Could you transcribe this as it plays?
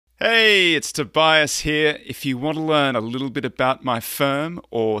Hey, it's Tobias here. If you want to learn a little bit about my firm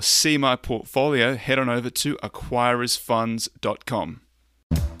or see my portfolio, head on over to acquirersfunds.com.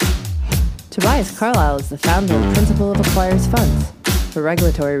 Tobias Carlisle is the founder and principal of Acquirers Funds. For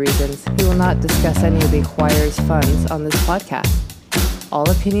regulatory reasons, he will not discuss any of the Acquirers Funds on this podcast. All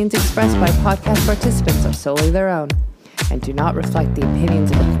opinions expressed by podcast participants are solely their own and do not reflect the opinions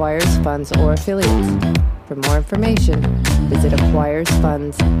of Acquirers Funds or affiliates. For more information, visit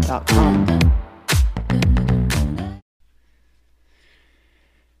acquirersfunds.com.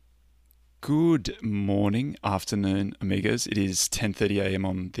 Good morning, afternoon, amigos. It is 10:30 a.m.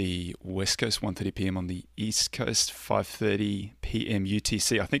 on the West Coast, 1:30 p.m. on the East Coast, 5:30 p.m.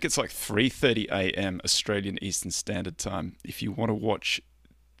 UTC. I think it's like 3:30 a.m. Australian Eastern Standard Time. If you want to watch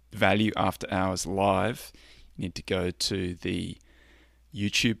Value After Hours live, you need to go to the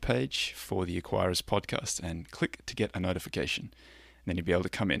YouTube page for the Acquirers podcast and click to get a notification. And then you'll be able to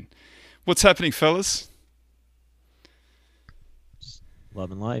come in. What's happening, fellas?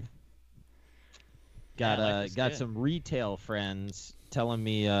 Love and life. Got some retail friends telling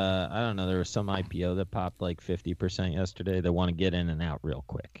me, I don't know, there was some IPO that popped like 50% yesterday. They want to get in and out real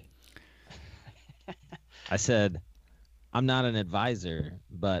quick. I said, I'm not an advisor,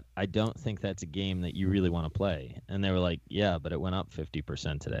 but I don't think that's a game that you really want to play. And they were like, yeah, but it went up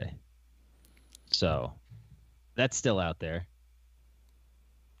 50% today. So that's still out there.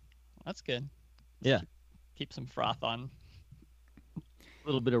 That's good. Yeah. Keep some froth on. A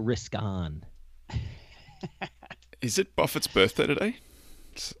little bit of risk on. Is it Buffett's birthday today?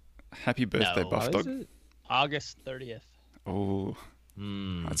 Happy birthday, No. Buff Dog. August 30th. Oh,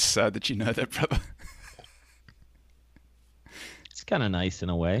 That's sad that you know that, brother. It's kind of nice in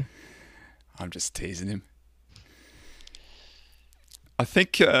a way. I'm just teasing him. I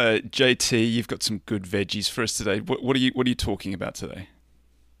think JT, you've got some good veggies for us today. What are you talking about today?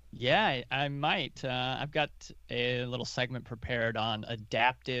 Yeah, I might. I've got a little segment prepared on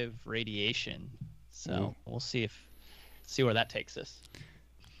adaptive radiation. So we'll see where that takes us.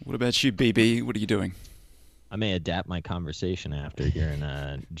 What about you, BB? What are you doing? I may adapt my conversation after hearing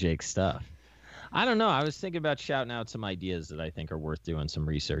Jake's stuff. I don't know. I was thinking about shouting out some ideas that I think are worth doing some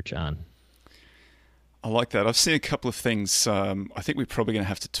research on. I like that. I've seen a couple of things. I think we're probably going to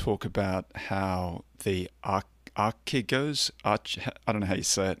have to talk about how the Archegos, I don't know how you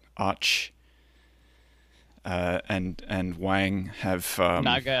say it, Arch, and Hwang have...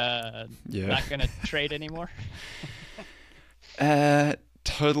 not gonna trade anymore?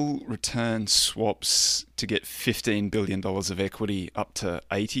 Total return swaps to get $15 billion of equity up to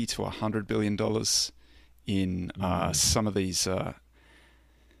 $80 to $100 billion in some of these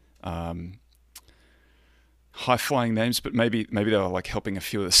high-flying names, but maybe they were like helping a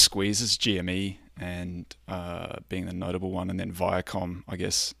few of the squeezes, GME and being the notable one, and then Viacom, I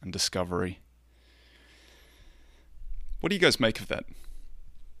guess, and Discovery. What do you guys make of that?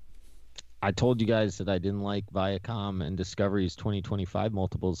 I told you guys that I didn't like Viacom and Discovery's 2025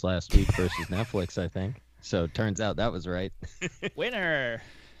 multiples last week versus Netflix, I think. So it turns out that was right. Winner!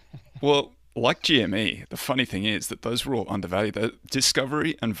 Well, like GME, the funny thing is that those were all undervalued.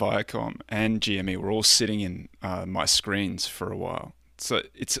 Discovery and Viacom and GME were all sitting in my screens for a while. So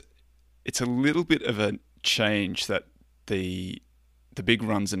it's a little bit of a change that the big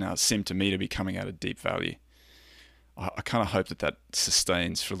runs are now seem to me to be coming out of deep value. I kind of hope that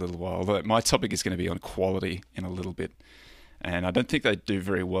sustains for a little while. Although my topic is going to be on quality in a little bit. And I don't think they do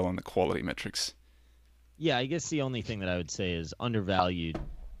very well on the quality metrics. Yeah, I guess the only thing that I would say is undervalued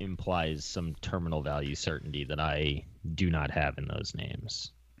implies some terminal value certainty that I do not have in those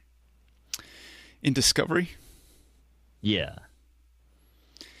names. In Discovery? Yeah.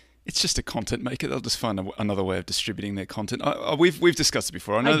 It's just a content maker. They'll just find another way of distributing their content. We've discussed it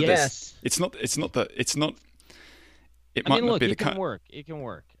before. I know guess. It I might mean, not look, be it the can work. It can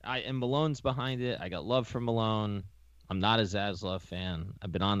work. And Malone's behind it. I got love for Malone. I'm not a Zaslav fan.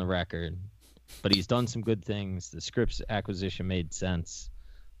 I've been on the record. But he's done some good things. The Scripps acquisition made sense.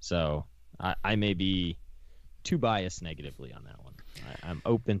 So I may be too biased negatively on that one. I'm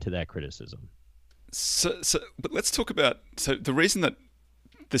open to that criticism. But let's talk about... So the reason that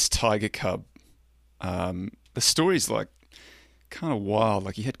this Tiger Cub, the story's like kind of wild.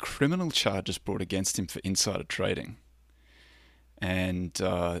 Like he had criminal charges brought against him for insider trading. And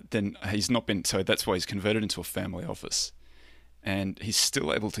then he's not been... So that's why he's converted into a family office. And he's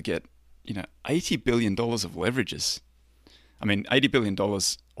still able to get, $80 billion of leverages. I mean, $80 billion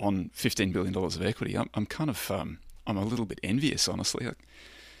on $15 billion of equity. I'm kind of... I'm a little bit envious, honestly.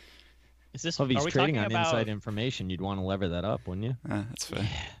 Is this? Well, if he's are we trading talking on about inside information, you'd want to lever that up, wouldn't you? That's fair.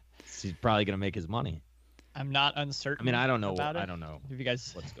 He's probably going to make his money. I'm not uncertain. I mean, I don't know. About it. I don't know If you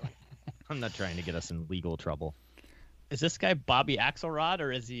guys, what's going. I'm not trying to get us in legal trouble. is this guy Bobby Axelrod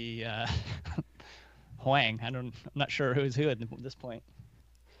or is he Hwang? I'm not sure who's who at this point.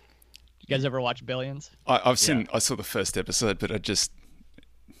 You guys ever watch Billions? I saw the first episode, but I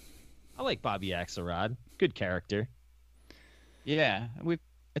like Bobby Axelrod. Good character. Yeah,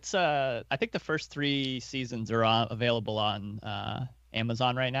 I think the first 3 seasons are available on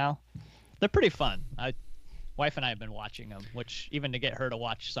Amazon right now. They're pretty fun. Wife and I have been watching them, which even to get her to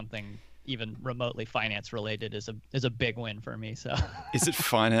watch something even remotely finance related is a big win for me. So is it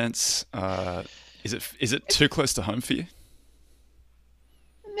finance? Is it too close to home for you?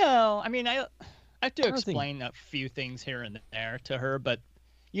 No, I mean I have to explain a few things here and there to her, but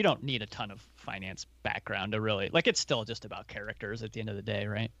you don't need a ton of finance background to really it's still just about characters at the end of the day,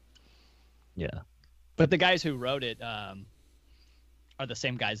 right? Yeah. But the guys who wrote it are the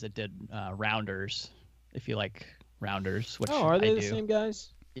same guys that did Rounders. If you like Rounders, which are they I the do. same guys?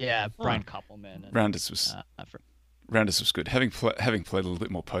 Yeah, Brian Koppelman. And, Rounders was good. Having played a little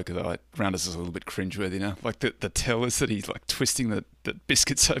bit more poker though, Rounders is a little bit cringeworthy now. Like the tellers that he's like twisting the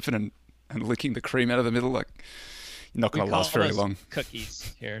biscuits open and licking the cream out of the middle, like not going to last very long.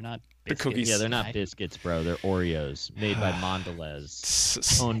 Cookies here, not the biscuits. cookies. Yeah, they're not biscuits, bro. They're Oreos made by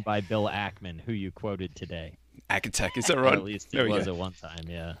Mondelez, owned by Bill Ackman, who you quoted today. Attack, is that right? Or at least it was at one time,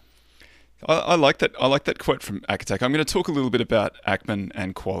 yeah. I like that. I like that quote from Attack. I'm going to talk a little bit about Ackman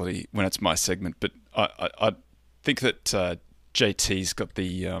and quality when it's my segment, but I think that JT's got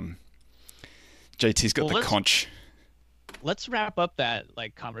the conch. Let's wrap up that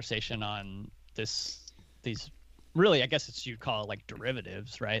conversation on these really, I guess you'd call it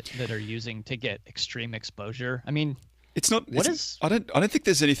derivatives, right? That are using to get extreme exposure. I mean, it's not. I don't think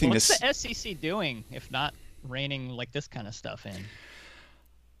there's anything. What's the SEC doing if not reining this kind of stuff in?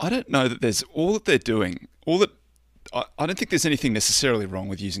 I don't know that there's all that they're doing. I don't think there's anything necessarily wrong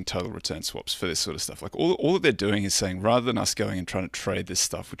with using total return swaps for this sort of stuff. All that they're doing is saying, rather than us going and trying to trade this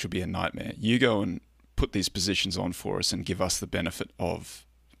stuff, which would be a nightmare, you go and put these positions on for us and give us the benefit of.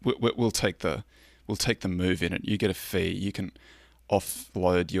 We'll take the move in it. You get a fee. You can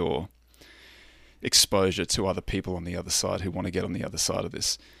offload your exposure to other people on the other side who want to get on the other side of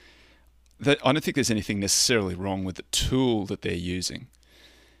this. I don't think there's anything necessarily wrong with the tool that they're using.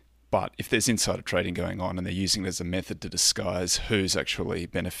 But if there's insider trading going on and they're using it as a method to disguise who's actually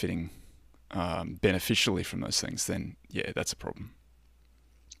benefiting beneficially from those things, then yeah, that's a problem.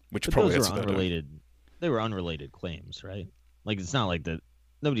 But probably those are unrelated. They were unrelated claims, right? It's not like that.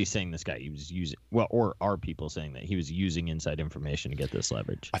 Nobody's saying this guy he was using. Well, or are people saying that he was using inside information to get this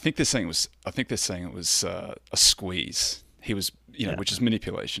leverage? I think they're saying it was a squeeze. He was, which is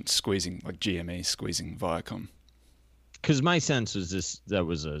manipulation, squeezing GME, squeezing Viacom. Because my sense was that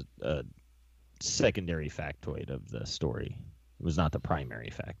was a secondary factoid of the story. It was not the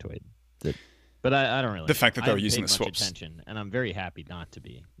primary factoid. But I don't really. The fact that they were using the swaps. Attention, and I'm very happy not to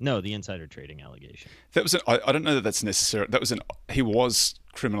be. No, the insider trading allegation. That was. I don't know that that's necessary. That was he was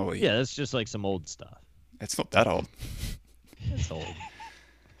criminally. Yeah, that's just some old stuff. It's not that old. It's old.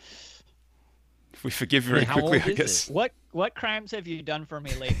 We forgive very quickly, I guess. What crimes have you done for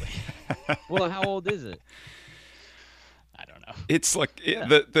me lately? Well, how old is it? I don't know. It's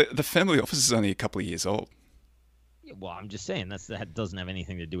the family office is only a couple of years old. Yeah, well, I'm just saying that doesn't have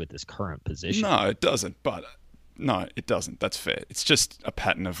anything to do with this current position. No, it doesn't. But no, it doesn't. That's fair. It's just a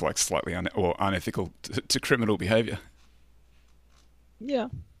pattern of slightly unethical to criminal behavior. Yeah.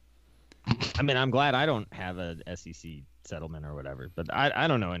 I mean, I'm glad I don't have a SEC settlement or whatever, but I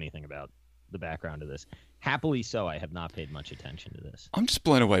don't know anything about the background of this. Happily so, I have not paid much attention to this. I'm just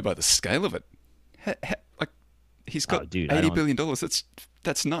blown away by the scale of it. He's got $80 billion.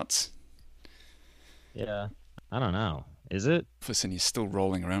 That's nuts. Yeah, I don't know. Is it? And you're still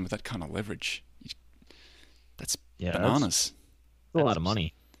rolling around with that kind of leverage. That's bananas. That's a lot of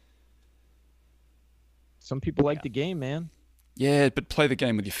money. Some people like the game, man. Yeah, but play the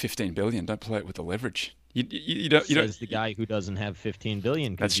game with your $15 billion. Don't play it with the leverage. You don't. Says the guy who doesn't have $15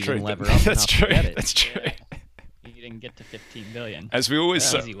 billion. That's you true. Didn't lever up That's true. To get it. That's true. Yeah. You didn't get to 15 billion. As we always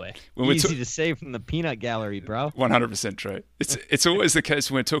say, easy way. Easy to say from the peanut gallery, bro. 100% true. It's always the case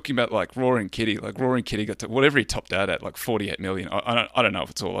when we're talking about Roaring Kitty. Roaring Kitty got to whatever he topped out at, 48 million. I don't know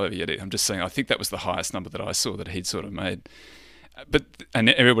if it's all over yet. I'm just saying. I think that was the highest number that I saw that he'd sort of made. And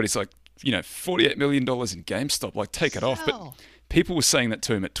everybody's $48 million in GameStop. Take it off. But people were saying that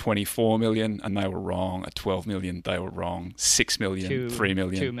to him at 24 million, and they were wrong. At 12 million, they were wrong. 6 million, 3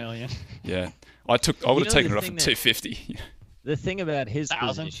 million, 2 million. Yeah, I would have taken it off at 250. The thing about his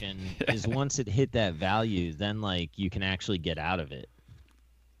 1,000? position is once it hit that value, then you can actually get out of it,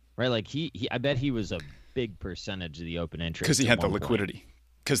 right? I bet he was big percentage of the open interest because he at had the one point. liquidity.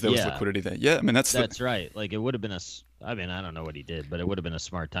 Because there was liquidity there. Yeah, I mean that's right. Like it would have been I mean, I don't know what he did, but it would have been a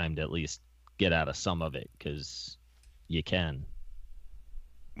smart time to at least get out of some of it because you can.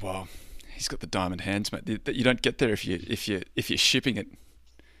 Well, he's got the diamond hands, mate. You don't get there if you're shipping it.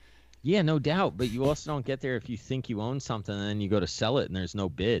 Yeah, no doubt. But you also don't get there if you think you own something and then you go to sell it and there's no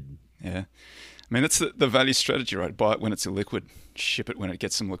bid. Yeah, I mean that's the value strategy, right? Buy it when it's illiquid, ship it when it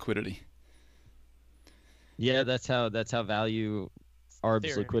gets some liquidity. Yeah, that's how value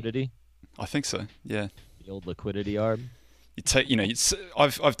arbs liquidity. I think so. Yeah. The old liquidity arb. You take,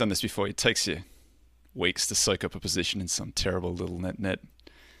 I've done this before. It takes you weeks to soak up a position in some terrible little net,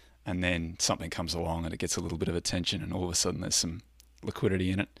 and then something comes along and it gets a little bit of attention, and all of a sudden there's some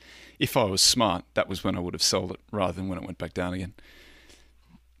liquidity in it. If I was smart, that was when I would have sold it rather than when it went back down again.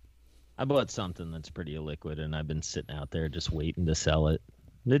 I bought something that's pretty illiquid, and I've been sitting out there just waiting to sell it.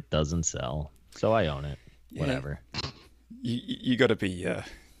 It doesn't sell, so I own it. Yeah. Whatever. You got to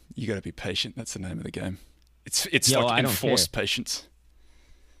be patient. That's the name of the game. It's like enforced patience.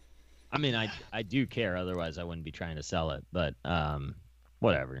 I mean, I do care. Otherwise, I wouldn't be trying to sell it. But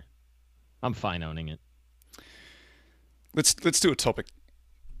whatever. I'm fine owning it. Let's do a topic.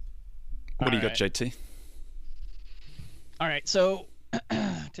 What do you got, JT? All right. So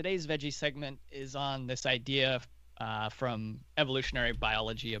today's veggie segment is on this idea from evolutionary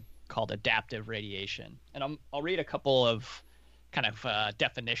biology called adaptive radiation, and I'll read a couple of kind of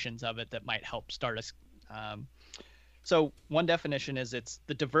definitions of it that might help start us. So one definition is it's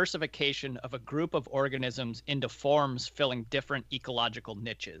the diversification of a group of organisms into forms filling different ecological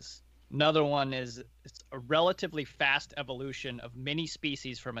niches. Another one is it's a relatively fast evolution of many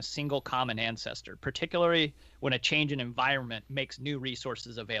species from a single common ancestor, particularly when a change in environment makes new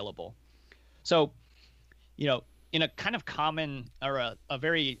resources available. So, in a kind of common or a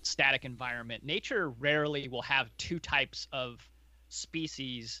very static environment, nature rarely will have two types of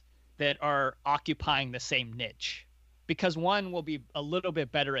species that are occupying the same niche, because one will be a little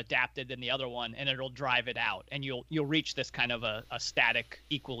bit better adapted than the other one, and it'll drive it out, and you'll reach this kind of a static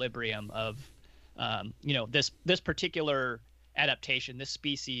equilibrium of this particular adaptation, this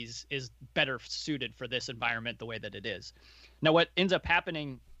species is better suited for this environment the way that it is. Now what ends up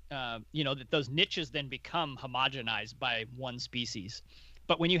happening, that those niches then become homogenized by one species.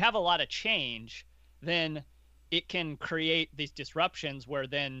 But when you have a lot of change, then it can create these disruptions where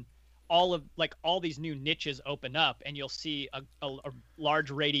then all these new niches open up, and you'll see a large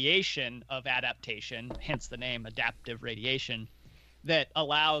radiation of adaptation, hence the name adaptive radiation, that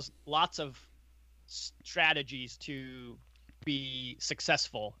allows lots of strategies to be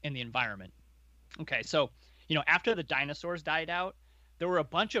successful in the environment. Okay, so after the dinosaurs died out, there were a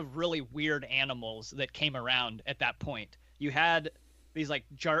bunch of really weird animals that came around at that point. You had these like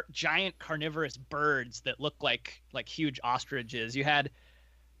giant carnivorous birds that looked like huge ostriches. You had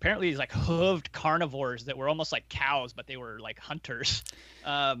apparently these like hooved carnivores that were almost like cows, but they were like hunters.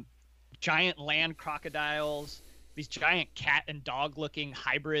 Giant land crocodiles, these giant cat and dog looking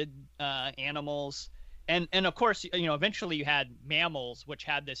hybrid animals. And of course, eventually you had mammals, which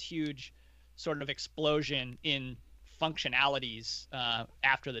had this huge sort of explosion in functionalities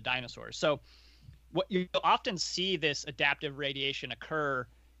after the dinosaurs. So what you often see this adaptive radiation occur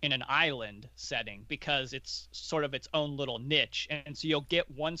in an island setting because it's sort of its own little niche. And so you'll get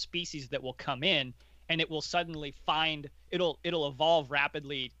one species that will come in, and it will suddenly it'll evolve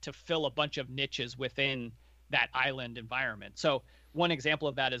rapidly to fill a bunch of niches within that island environment. So one example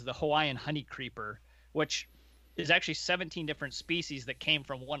of that is the Hawaiian honey creeper, which is actually 17 different species that came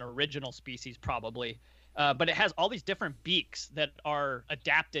from one original species probably. But it has all these different beaks that are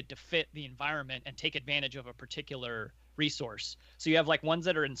adapted to fit the environment and take advantage of a particular resource. So you have like ones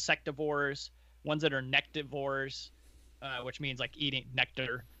that are insectivores, ones that are nectivores, which means like eating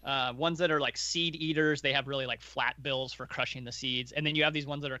nectar, ones that are like seed eaters. They have really like flat bills for crushing the seeds. And then you have these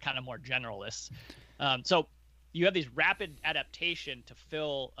ones that are kind of more generalists. So you have these rapid adaptation to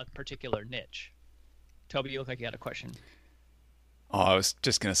fill a particular niche. Toby, you look like you had a question. Oh, I was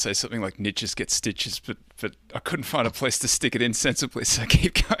just going to say something like niches get stitches, but I couldn't find a place to stick it in sensibly, so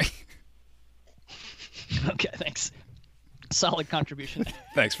keep going. Okay, thanks. Solid contribution.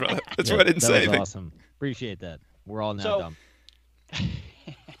 Thanks, brother. That's why I didn't say anything. That was awesome. Appreciate that. We're all now dumb.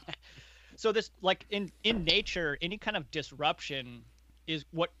 So this, like in nature, any kind of disruption is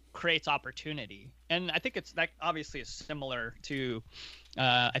what creates opportunity. And I think it's that obviously is similar to,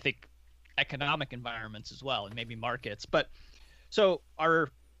 I think, economic environments as well, and maybe markets. But so our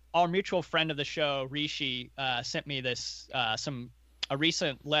mutual friend of the show, Rishi, sent me this a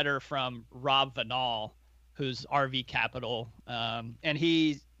recent letter from Rob Vanal, who's RV Capital, and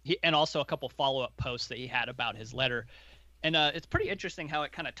he and also a couple follow-up posts that he had about his letter. And it's pretty interesting how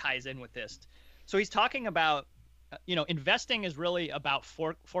it kind of ties in with this. So he's talking about, investing is really about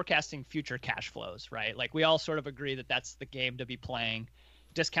forecasting future cash flows, right? Like we all sort of agree that that's the game to be playing,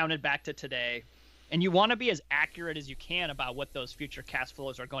 discounted back to today. And you want to be as accurate as you can about what those future cash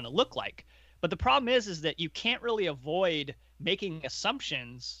flows are going to look like. But the problem is that you can't really avoid making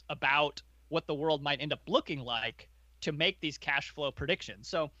assumptions about what the world might end up looking like to make these cash flow predictions.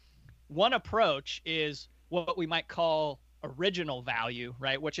 So one approach is what we might call original value,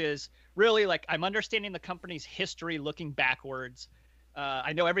 right? Which is really like I'm understanding the company's history looking backwards.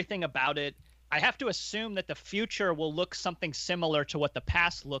 I know everything about it. I have to assume that the future will look something similar to what the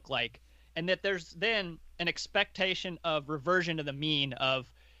past looked like, and that there's then an expectation of reversion to the mean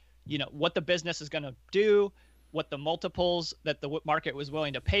of, what the business is going to do, what the multiples that the market was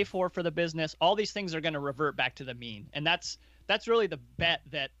willing to pay for the business. All these things are going to revert back to the mean, and that's really the bet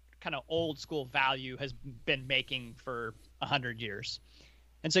that kind of old school value has been making for 100 years.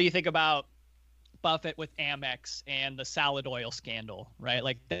 And so you think about Buffett with Amex and the salad oil scandal, right?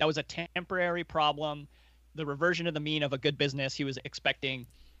 Like that was a temporary problem, the reversion to the mean of a good business he was expecting,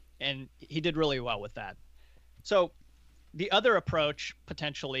 and he did really well with that. So the other approach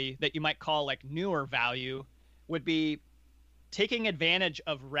potentially that you might call like newer value would be taking advantage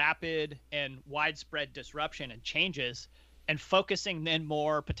of rapid and widespread disruption and changes and focusing then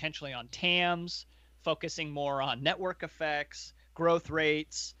more potentially on TAMs, focusing more on network effects, growth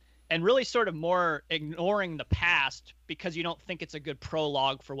rates, and really sort of more ignoring the past because you don't think it's a good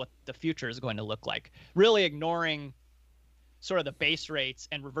prologue for what the future is going to look like. Really ignoring sort of the base rates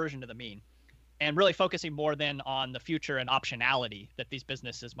and reversion to the mean, and really focusing more then on the future and optionality that these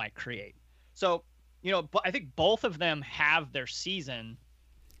businesses might create. So, I think both of them have their season,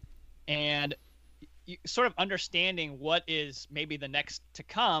 and sort of understanding what is maybe the next to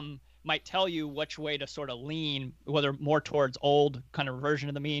come might tell you which way to sort of lean, whether more towards old kind of reversion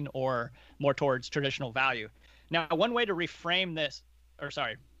to the mean or more towards traditional value. Now, one way to reframe this,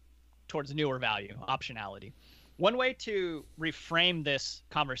 towards newer value, optionality. One way to reframe this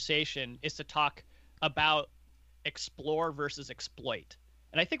conversation is to talk about explore versus exploit.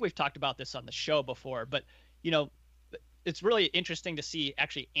 And I think we've talked about this on the show before, but, it's really interesting to see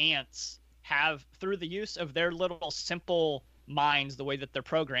actually ants have, through the use of their little simple minds, the way that they're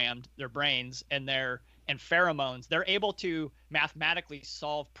programmed, their brains and pheromones, they're able to mathematically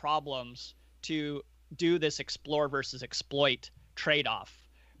solve problems to do this explore versus exploit trade-off,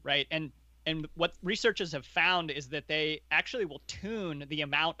 right? And what researchers have found is that they actually will tune the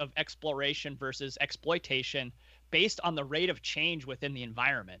amount of exploration versus exploitation based on the rate of change within the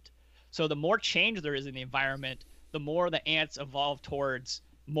environment. So the more change there is in the environment, the more the ants evolve towards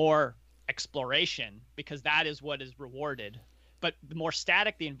more exploration, because that is what is rewarded. But the more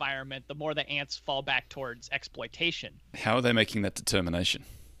static the environment, the more the ants fall back towards exploitation. How are they making that determination?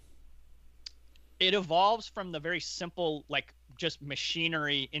 It evolves from the very simple, like just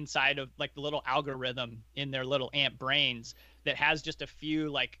machinery inside of like the little algorithm in their little ant brains that has just a few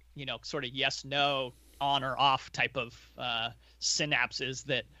like, sort of yes, no, on or off type of synapses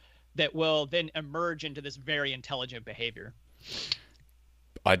that will then emerge into this very intelligent behavior.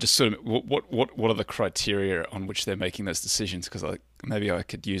 I just sort of what are the criteria on which they're making those decisions? Because maybe I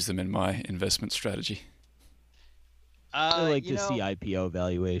could use them in my investment strategy. I like to see IPO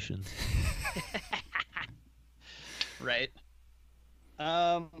valuations. Right.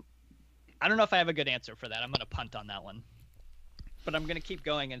 I don't know if I have a good answer for that. I'm going to punt on that one, but I'm going to keep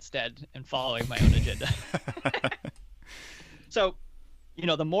going instead and following my own agenda. So,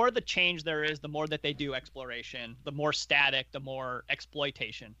 the more the change there is, the more that they do exploration, the more static, the more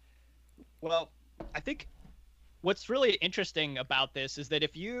exploitation. Well, I think what's really interesting about this is that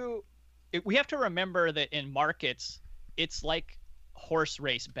we have to remember that in markets, it's like horse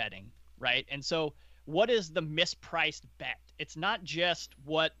race betting, right? And so what is the mispriced bet? It's not just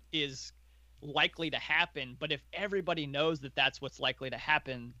what is likely to happen, but if everybody knows that that's what's likely to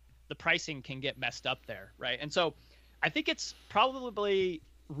happen, the pricing can get messed up there, right? And so I think it's probably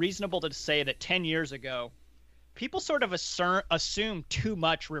reasonable to say that 10 years ago, people sort of assume too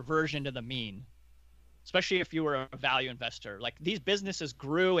much reversion to the mean, especially if you were a value investor. Like these businesses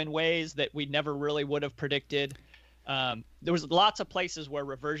grew in ways that we never really would have predicted. There was lots of places where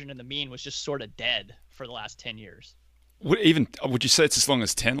reversion to the mean was just sort of dead for the last 10 years. Would you say it's as long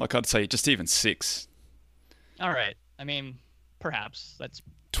as 10? Like I'd say just even 6. All right. I mean, perhaps that's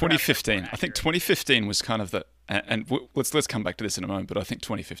 2015. I think 2015 was kind of the, and let's come back to this in a moment, but I think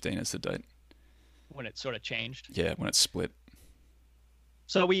 2015 is the date. When it sort of changed? Yeah, when it split.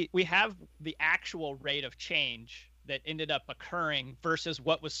 So we have the actual rate of change that ended up occurring versus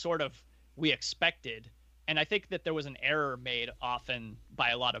what was sort of we expected. And I think that there was an error made often by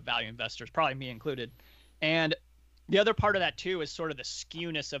a lot of value investors, probably me included. And the other part of that too is sort of the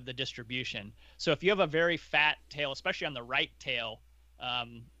skewness of the distribution. So if you have a very fat tail, especially on the right tail,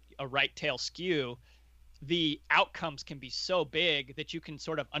 a right tail skew, the outcomes can be so big that you can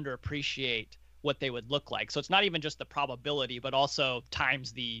sort of underappreciate what they would look like. So it's not even just the probability, but also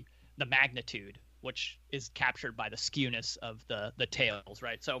times the magnitude, which is captured by the skewness of the tails,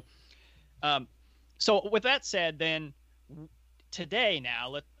 right? So so with that said, then today now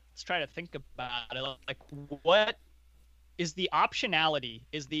let's try to think about it. Like, what is the optionality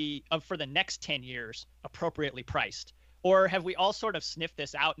for the next 10 years appropriately priced? Or have we all sort of sniffed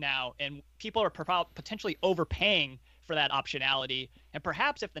this out now and people are potentially overpaying for that optionality? And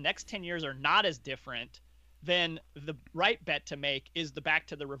perhaps if the next 10 years are not as different, then the right bet to make is back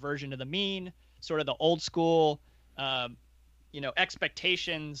to the reversion to the mean, sort of the old school,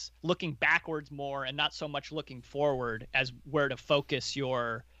 expectations, looking backwards more and not so much looking forward as where to focus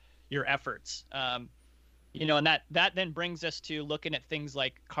your efforts. And that then brings us to looking at things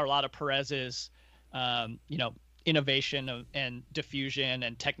like Carlota Perez's, innovation and diffusion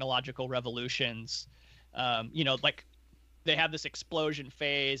and technological revolutions. Like they have this explosion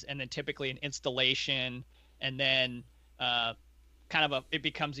phase and then typically an installation, and then it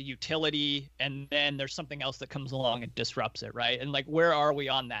becomes a utility, and then there's something else that comes along and disrupts it, right? And like, where are we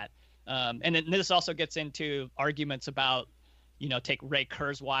on that? And then this also gets into arguments about, take Ray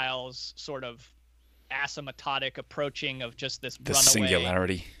Kurzweil's sort of asymptotic approaching of just this the runaway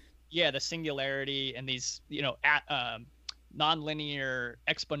singularity. Yeah, the singularity and these, nonlinear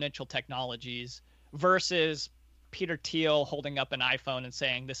exponential technologies versus Peter Thiel holding up an iPhone and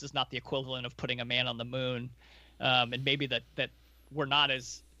saying this is not the equivalent of putting a man on the moon, and maybe that we're not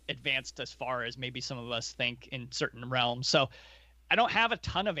as advanced as far as maybe some of us think in certain realms. So I don't have a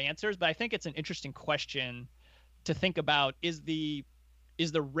ton of answers, but I think it's an interesting question to think about. Is the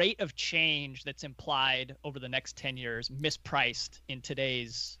rate of change that's implied over the next 10 years mispriced in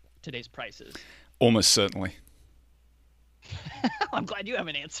today's prices? Almost certainly. I'm glad you have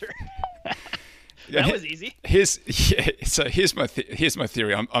an answer. That was easy. Here's my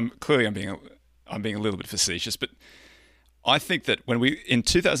theory. I'm being a little bit facetious, but I think that in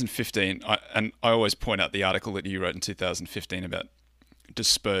 2015, I always point out the article that you wrote in 2015 about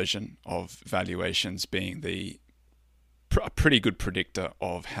dispersion of valuations being a pretty good predictor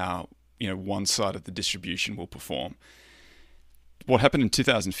of how one side of the distribution will perform. What happened in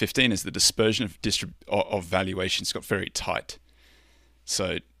 2015 is the dispersion of valuations got very tight.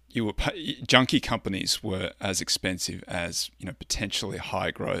 So junky companies were as expensive as potentially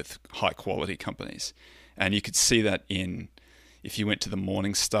high growth, high quality companies, and you could see that if you went to the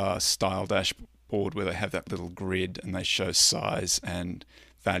Morningstar style dashboard where they have that little grid and they show size and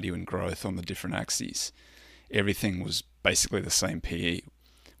value and growth on the different axes. Everything was basically the same PE,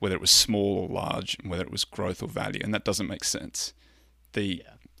 whether it was small or large, and whether it was growth or value, and that doesn't make sense. The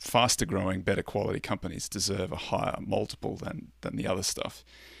faster growing, better quality companies deserve a higher multiple than the other stuff.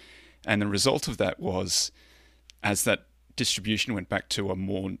 And the result of that was, as that distribution went back to a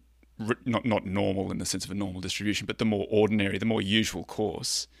more, not normal in the sense of a normal distribution, but the more ordinary, the more usual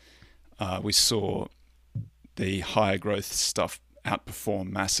course, we saw the higher growth stuff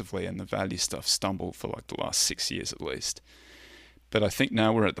outperform massively and the value stuff stumble for like the last 6 years at least. But I think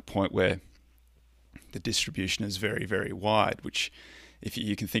now we're at the point where the distribution is very, very wide, which if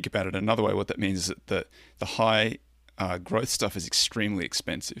you can think about it another way, what that means is that the high growth stuff is extremely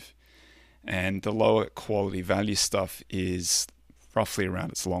expensive, and the lower quality value stuff is roughly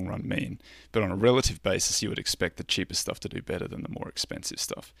around its long run mean. But on a relative basis, you would expect the cheaper stuff to do better than the more expensive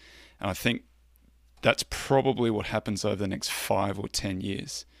stuff. And I think that's probably what happens over the next 5 or 10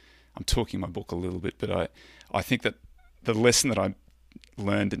 years. I'm talking my book a little bit, but I think that the lesson that I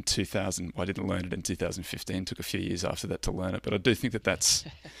learned in 2000, well, I didn't learn it in 2015, it took a few years after that to learn it, but I do think that that's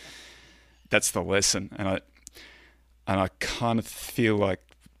the lesson. And I kind of feel like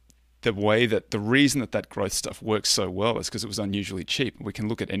the reason that growth stuff works so well is because it was unusually cheap. We can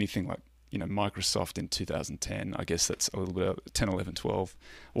look at anything like Microsoft in 2010. I guess that's a little bit 10, 11, 12.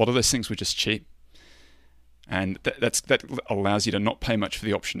 A lot of those things were just cheap, and that allows you to not pay much for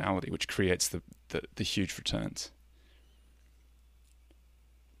the optionality, which creates the huge returns.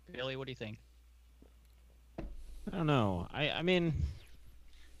 Billy, what do you think? I don't know. I mean,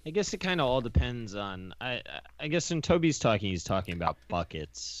 I guess it kind of all depends on. I guess when Toby's talking, he's talking about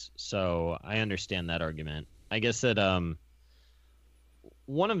buckets, so I understand that argument. I guess that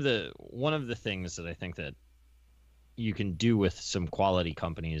one of the things that I think that you can do with some quality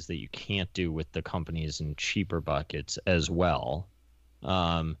companies that you can't do with the companies in cheaper buckets as well,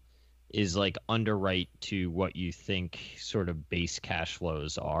 is like underwrite to what you think sort of base cash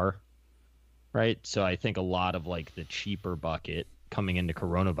flows are, right? So I think a lot of like the cheaper bucket coming into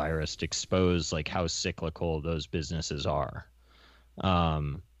coronavirus to expose like how cyclical those businesses are.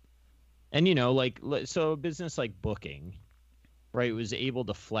 And so a business like Booking, right, was able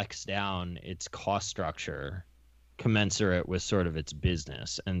to flex down its cost structure commensurate with sort of its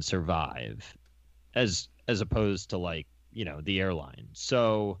business and survive, as opposed to like, the airline.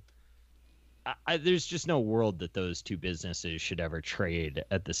 So there's just no world that those two businesses should ever trade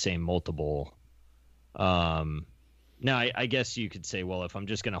at the same multiple. Now, I guess you could say, well, if I'm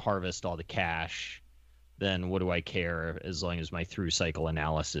just going to harvest all the cash, then what do I care as long as my through cycle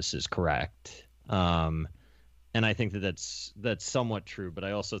analysis is correct? And I think that's somewhat true, but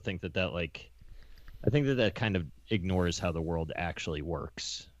I also think that kind of ignores how the world actually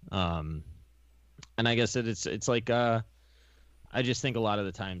works. And I guess that it's like I just think a lot of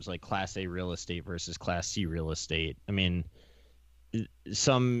the times like Class A real estate versus Class C real estate. I mean,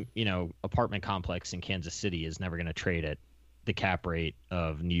 some apartment complex in Kansas City is never going to trade at the cap rate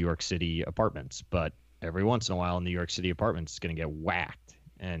of New York City apartments, but every once in a while New York City apartments is going to get whacked,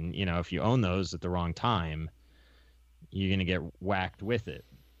 and if you own those at the wrong time, you're going to get whacked with it.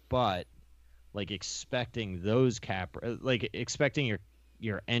 But like expecting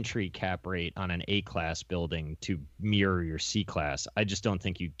your entry cap rate on an A class building to mirror your C class, I just don't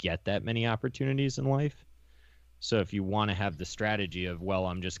think you get that many opportunities in life. So if you want to have the strategy of, well,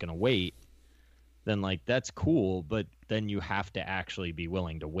 I'm just going to wait, then like that's cool, but then you have to actually be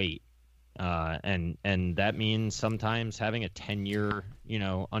willing to wait. And that means sometimes having a 10-year,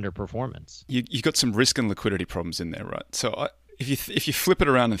 underperformance. You got some risk and liquidity problems in there, right? So if you flip it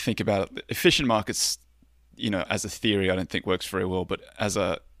around and think about it, efficient markets, as a theory, I don't think works very well, but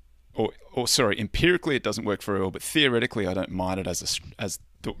empirically it doesn't work very well, but theoretically I don't mind it as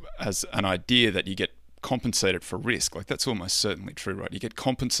an idea that you get compensated for risk. Like that's almost certainly true, right? You get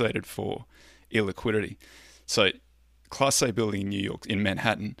compensated for illiquidity. So Class A building in New York, in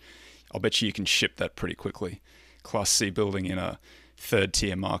Manhattan, I'll bet you can ship that pretty quickly. Class C building in a third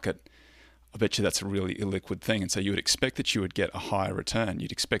tier market, I bet you that's a really illiquid thing. And so you would expect that you would get a higher return.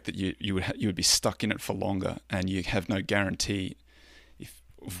 You'd expect that you would be stuck in it for longer, and you have no guarantee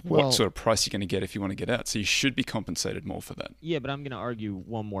of what sort of price you're going to get if you want to get out. So you should be compensated more for that. Yeah, but I'm going to argue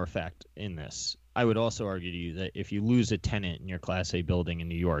one more fact in this. I would also argue to you that if you lose a tenant in your Class A building in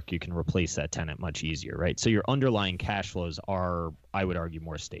New York, you can replace that tenant much easier, right? So your underlying cash flows are, I would argue,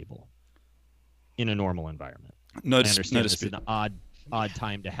 more stable in a normal environment. I understand this is an odd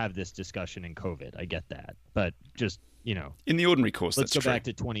time to have this discussion in COVID. I get that. But just, in the ordinary course, let's that's go true. Back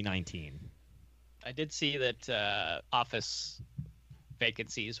to 2019. I did see that office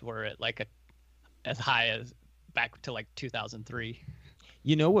vacancies were at like as high as back to like 2003.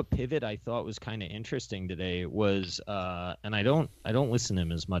 What pivot I thought was kind of interesting today was, and I don't listen to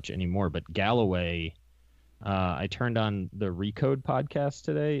him as much anymore, but Galloway, I turned on the Recode podcast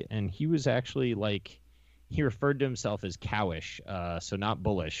today, and he was actually like, he referred to himself as cowish, so not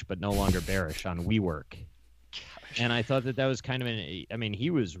bullish, but no longer bearish on WeWork. And I thought that was kind of he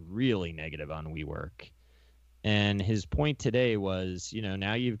was really negative on WeWork. And his point today was,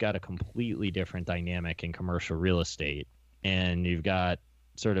 now you've got a completely different dynamic in commercial real estate, and you've got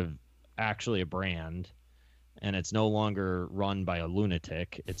sort of actually a brand, and it's no longer run by a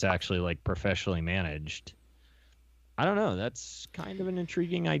lunatic. It's actually like professionally managed. I don't know. That's kind of an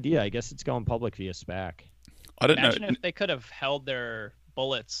intriguing idea. I guess it's going public via SPAC. I don't know. Imagine if they could have held their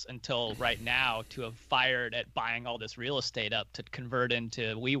bullets until right now to have fired at buying all this real estate up to convert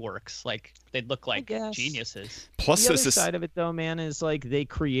into WeWorks. Like they'd look like geniuses. Plus, the other side of it, though, man, is like they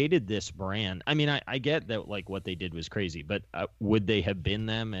created this brand. I mean, I get that like what they did was crazy, but would they have been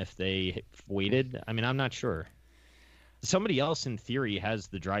them if they waited? I mean, I'm not sure. Somebody else, in theory, has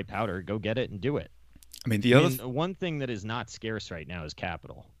the dry powder. Go get it and do it. I mean, one thing that is not scarce right now is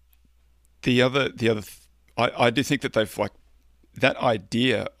capital. I do think that they've like that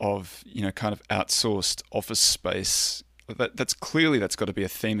idea of kind of outsourced office space. That's got to be a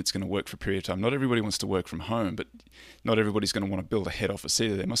theme that's going to work for a period of time. Not everybody wants to work from home, but not everybody's going to want to build a head office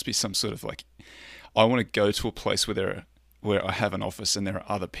either. There must be some sort of like, I want to go to a place where I have an office and there are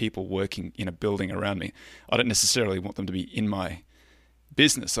other people working in a building around me. I don't necessarily want them to be in my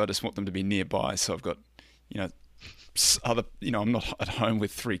business. I just want them to be nearby. So I've got, I'm not at home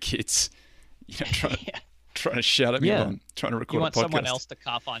with 3 kids, trying to shout at me while I'm trying to record a podcast. You want someone else to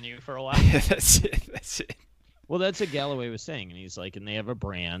cough on you for a while. Yeah, that's it. Well, that's what Galloway was saying, and he's like, and they have a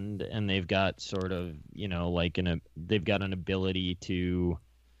brand, and they've got sort of, like they've got an ability to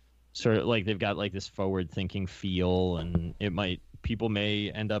sort of like they've got like this forward-thinking feel, and people may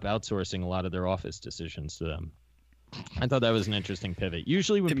end up outsourcing a lot of their office decisions to them. I thought that was an interesting pivot.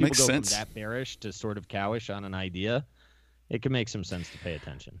 Usually, when people go from that bearish to sort of cowish on an idea, it can make some sense to pay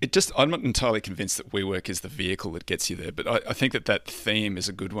attention. I'm not entirely convinced that WeWork is the vehicle that gets you there, but I think that theme is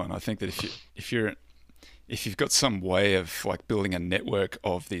a good one. I think that if you've got some way of like building a network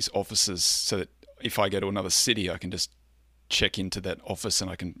of these offices, so that if I go to another city, I can just check into that office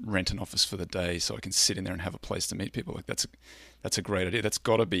and I can rent an office for the day, so I can sit in there and have a place to meet people. Like that's a great idea. That's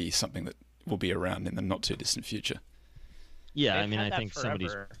got to be something that will be around in the not too distant future. Yeah, They've I mean, had I that think forever.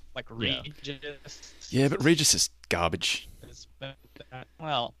 somebody's like Regis. Yeah, but Regis is garbage.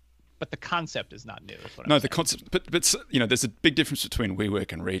 Well, but the concept is not new. Is what No, I'm the saying. concept, but there's a big difference between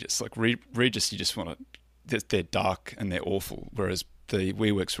WeWork and Regis. Like Regis, you just want to, they're dark and they're awful, whereas the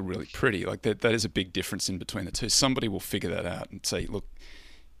WeWorks were really pretty. Like that is a big difference in between the two. Somebody will figure that out and say, look,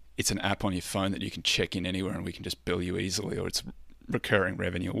 it's an app on your phone that you can check in anywhere and we can just bill you easily, or it's recurring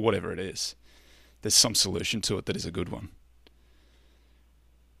revenue, or whatever it is. There's some solution to it that is a good one.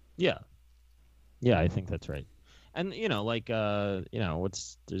 Yeah, I think that's right. And there's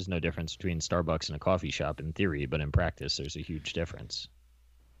no difference between Starbucks and a coffee shop in theory, but in practice, there's a huge difference.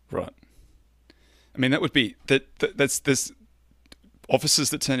 Right. I mean, that would be there's offices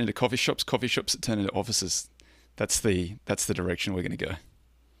that turn into coffee shops that turn into offices. That's the direction we're going to go.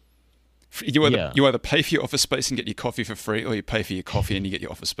 You either pay for your office space and get your coffee for free, or you pay for your coffee and you get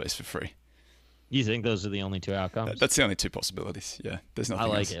your office space for free. You think those are the only two outcomes? That's the only two possibilities. Yeah, there's nothing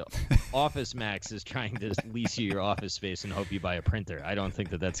else. I like it. Office Max is trying to lease you your office space and hope you buy a printer. I don't think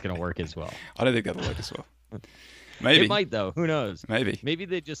that's going to work as well. I don't think that'll work as well. Maybe it might though. Who knows? Maybe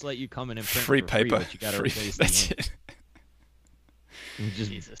they just let you come in and print free for paper. free, but you got to Free, replace that's the ink. it. And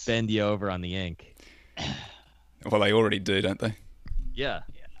just bend you over on the ink. Well, they already do, don't they? Yeah.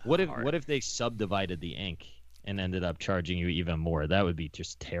 What if they subdivided the ink and ended up charging you even more? That would be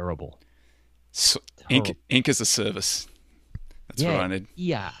just terrible. So, ink as a service. That's what I need.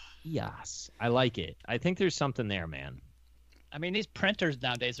 Yeah. Yes. I like it. I think there's something there, man. I mean, these printers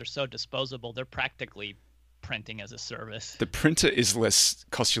nowadays are so disposable. They're practically printing as a service. The printer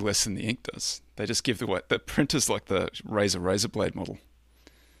costs you less than the ink does. They just give the printer's like the razor blade model.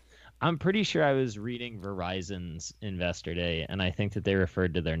 I'm pretty sure I was reading Verizon's Investor Day, and I think that they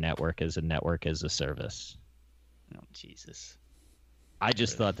referred to their network as a service. Oh, Jesus. I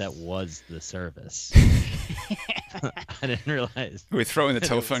just thought that was the service. I didn't realize. We throw in the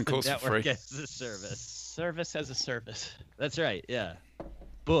telephone calls for free. Network as a service. Service as a service. That's right, yeah.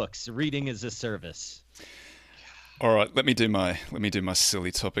 Books, reading as a service. All right, let me do my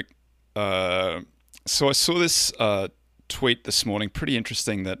silly topic. So I saw this tweet this morning, pretty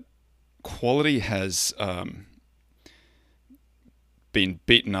interesting, that quality has been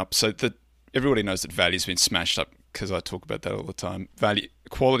beaten up. So that everybody knows that value's been smashed up, because I talk about that all the time.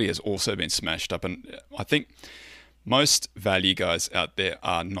 Quality has also been smashed up, and I think most value guys out there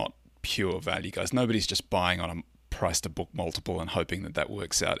are not pure value guys. Nobody's just buying on a price to book multiple and hoping that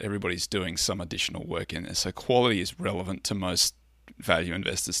works out. Everybody's doing some additional work in there. So quality is relevant to most value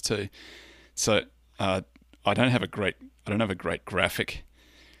investors too. So I don't have a great graphic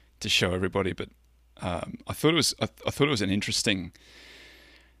to show everybody, but I thought it was an interesting.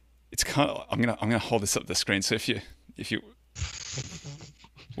 It's kind of. I'm gonna hold this up the screen. So if you,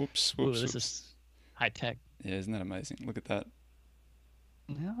 whoops. Ooh, this is high tech. Yeah, isn't that amazing? Look at that.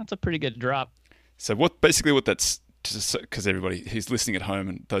 Yeah, that's a pretty good drop. So what that's, because everybody who's listening at home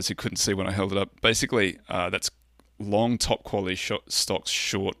and those who couldn't see when I held it up, basically that's long top quality stocks,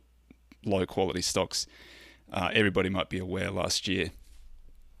 short low quality stocks. Everybody might be aware last year,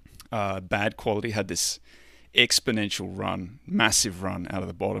 bad quality had this exponential run, massive run out of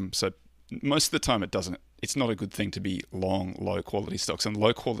the bottom. So most of the time it's not a good thing to be long low quality stocks. And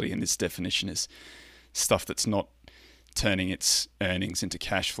low quality in this definition is stuff that's not turning its earnings into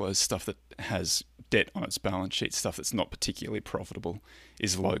cash flows, stuff that has debt on its balance sheet, stuff that's not particularly profitable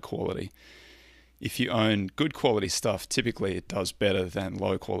is low quality. If you own good quality stuff, typically it does better than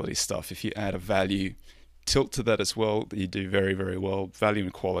low quality stuff. If you add a value tilt to that as well, you do very, very well. Value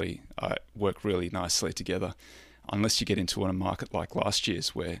and quality work really nicely together, unless you get into a market like last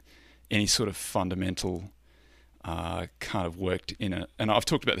year's where any sort of fundamental kind of worked in it. And I've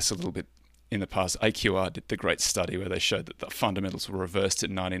talked about this a little bit in the past. AQR did the great study where they showed that the fundamentals were reversed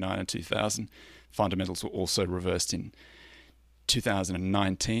in 99 and 2000. Fundamentals were also reversed in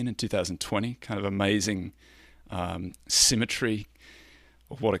 2019 and 2020. Kind of amazing symmetry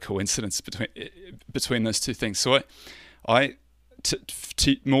what a coincidence between those two things. So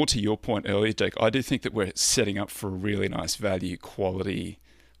more to your point earlier, Jake, I do think that we're setting up for a really nice value quality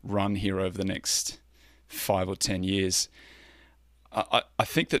run here over the next 5 or 10 years. I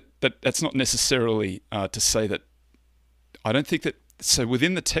think that's not necessarily to say that. I don't think that. So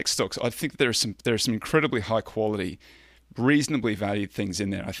within the tech stocks, I think there are some incredibly high quality, reasonably valued things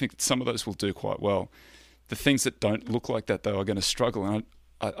in there. I think that some of those will do quite well. The things that don't look like that, though, are going to struggle. And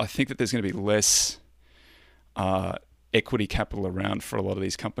I think that there's going to be less equity capital around for a lot of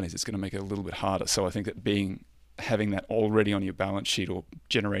these companies. It's going to make it a little bit harder. So I think that having that already on your balance sheet or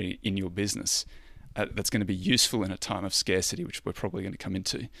generating in your business, that's going to be useful in a time of scarcity, which we're probably going to come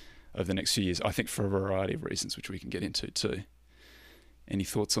into over the next few years, I think, for a variety of reasons, which we can get into too. Any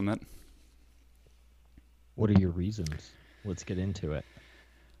thoughts on that? What are your reasons? Let's get into it.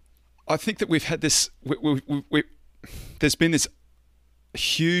 I think that we've had this. There's been this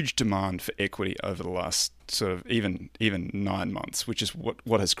huge demand for equity over the last sort of even 9 months, which is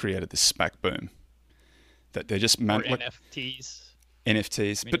what has created this SPAC boom. That they're just NFTs.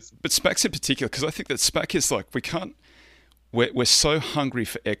 NFTs, but SPACs in particular, because I think that SPAC is like we're so hungry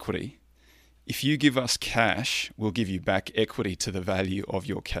for equity. If you give us cash, we'll give you back equity to the value of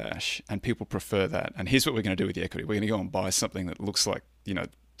your cash, and people prefer that. And here's what we're going to do with the equity: we're going to go and buy something that looks like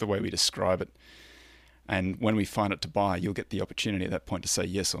the way we describe it. And when we find it to buy, you'll get the opportunity at that point to say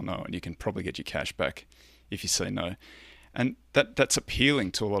yes or no, and you can probably get your cash back if you say no. And that's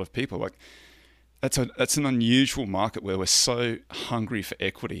appealing to a lot of people. Like that's an unusual market where we're so hungry for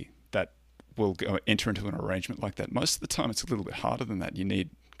equity that we'll go enter into an arrangement like that. Most of the time, it's a little bit harder than that. You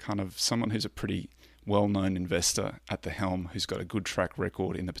need kind of someone who's a pretty well-known investor at the helm, who's got a good track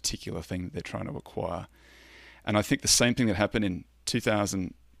record in the particular thing that they're trying to acquire. And I think the same thing that happened in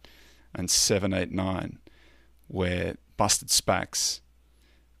 2007, 8, 9, where busted SPACs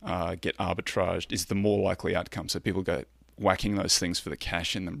get arbitraged, is the more likely outcome. So people go whacking those things for the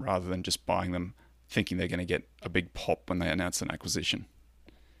cash in them rather than just buying them thinking they're going to get a big pop when they announce an acquisition.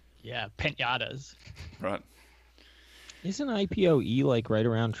 Yeah, pinatas. Right. Isn't IPOE like right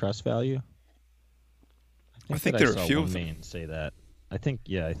around trust value? I think there are a few of them. Main say that. I think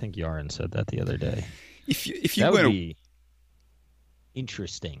Yaron said that the other day. If you that weren't would be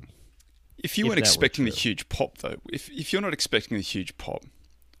interesting. If you weren't expecting the huge pop, though, if you're not expecting the huge pop,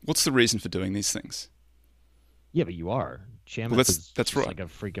 what's the reason for doing these things? Yeah, but you are. Chamath that's right. Like a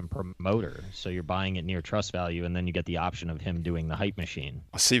freaking promoter. So you're buying it near trust value, and then you get the option of him doing the hype machine.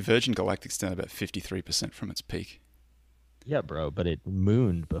 I see Virgin Galactic's down about 53% from its peak. Yeah, bro, but it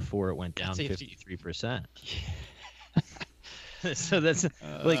mooned before it went down 53%. So that's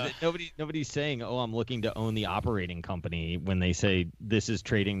like nobody's saying, "Oh, I'm looking to own the operating company," when they say this is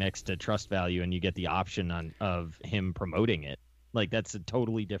trading next to trust value, and you get the option of him promoting it. Like that's a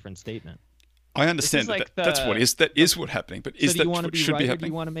totally different statement. I understand that is what's happening, but is that what should be happening? Or do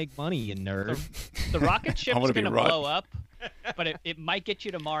you want to make money, you nerd? The rocket ship is going to blow up, but it might get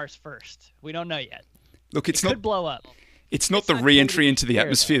you to Mars first. We don't know yet. Look, it could blow up. It's not the re-entry into the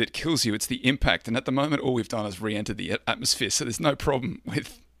atmosphere that kills you. It's the impact. And at the moment, all we've done is re-enter the atmosphere. So there's no problem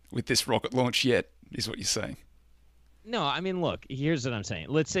with this rocket launch yet, is what you're saying. No, I mean, look, here's what I'm saying.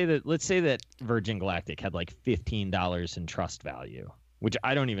 Let's say that Virgin Galactic had like $15 in trust value, which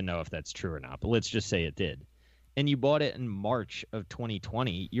I don't even know if that's true or not, but let's just say it did. And you bought it in March of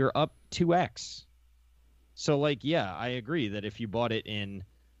 2020, you're up 2x. So like, yeah, I agree that if you bought it in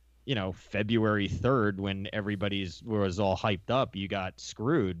February 3rd, when was all hyped up, you got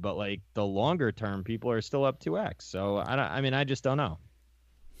screwed. But like the longer term, people are still up 2x. So I just don't know.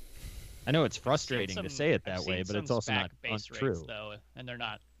 I know it's frustrating to say it that way, but it's also not untrue. Rates, though, and they're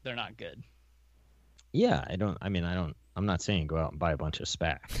not good. Yeah, I'm not saying go out and buy a bunch of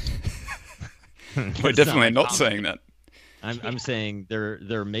SPACs. We're definitely not saying that. I'm saying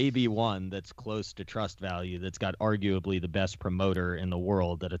there may be one that's close to trust value that's got arguably the best promoter in the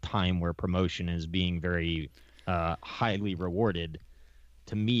world at a time where promotion is being very highly rewarded.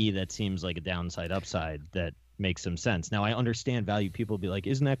 To me, that seems like a downside upside that makes some sense. Now, I understand value. People will be like,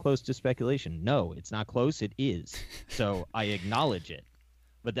 isn't that close to speculation? No, it's not close. It is. So I acknowledge it.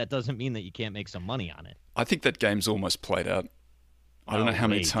 But that doesn't mean that you can't make some money on it. I think that game's almost played out. I don't know how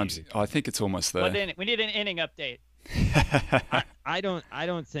many times. Dude. I think it's almost there. We need an inning update. I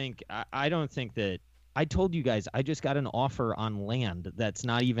don't think that. I told you guys I just got an offer on land that's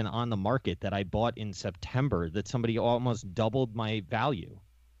not even on the market that I bought in September that somebody almost doubled my value.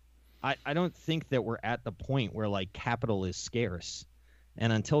 I don't think that we're at the point where like capital is scarce.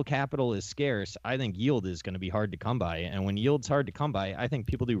 And until capital is scarce, I think yield is going to be hard to come by. And when yield's hard to come by, I think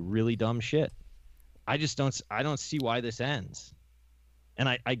people do really dumb shit. I don't see why this ends.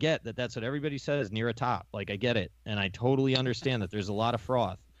 And I get that that's what everybody says, near a top. Like, I get it. And I totally understand that there's a lot of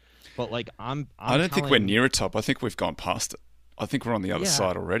froth. But, like, I don't think we're near a top. I think we've gone past it. I think we're on the other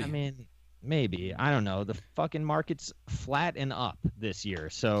side already. I mean, maybe. I don't know. The fucking market's flat and up this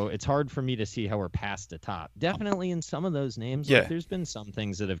year. So it's hard for me to see how we're past the top. Definitely in some of those names. Yeah. Like, there's been some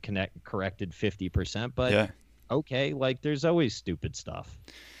things that have corrected 50%. But, yeah. Okay, like, there's always stupid stuff.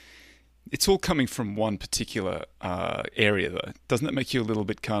 It's all coming from one particular area, though. Doesn't that make you a little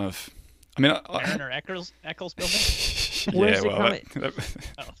bit kind of... I mean, Werner Eccles building? Where's yeah, it well, coming?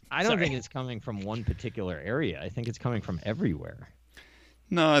 I don't think it's coming from one particular area. I think it's coming from everywhere.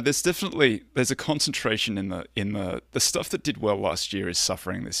 No, there's a concentration in the stuff that did well last year is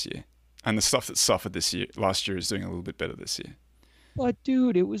suffering this year, and the stuff that suffered last year is doing a little bit better this year. But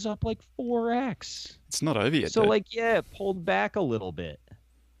dude, it was up like 4x. It's not over yet. So dude. like, yeah, it pulled back a little bit.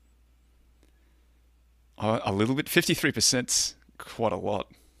 A little bit. 53%'s quite a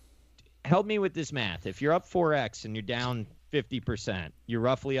lot. Help me with this math. If you're up 4x and you're down 50%, you're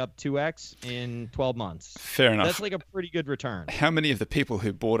roughly up 2x in 12 months. Fair enough. That's like a pretty good return. How many of the people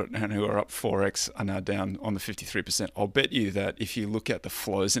who bought it and who are up 4x are now down on the 53%? I'll bet you that if you look at the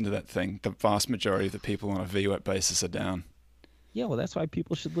flows into that thing, the vast majority of the people on a VWAP basis are down. Yeah, well, that's why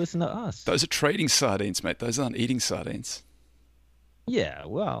people should listen to us. Those are trading sardines, mate. Those aren't eating sardines. Yeah,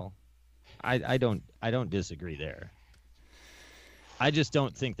 well, I don't disagree there. I just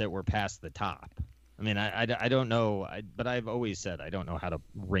don't think that we're past the top. I mean, I don't know, but I've always said I don't know how to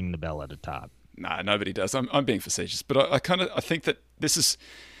ring the bell at the top. Nah, nobody does. I'm being facetious, but I think that this is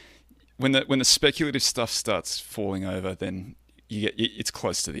when the speculative stuff starts falling over, then it's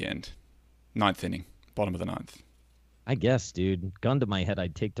close to the end. Ninth inning, bottom of the ninth. I guess, dude. Gun to my head,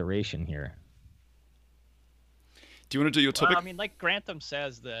 I'd take duration here. Do you want to do your topic? Well, I mean, like Grantham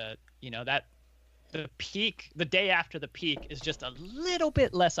says, that the peak, the day after the peak, is just a little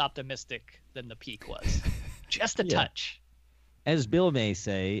bit less optimistic than the peak was. Just a touch. As Bill may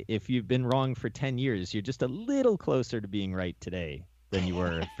say, if you've been wrong for 10 years, you're just a little closer to being right today than you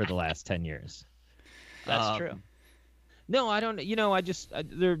were for the last 10 years. That's true. No, I don't.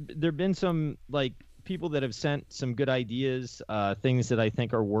 There've been some like people that have sent some good ideas, things that I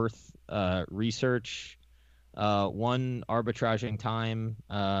think are worth research. One, arbitraging time,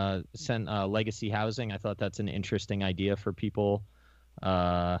 sent legacy housing. I thought that's an interesting idea for people.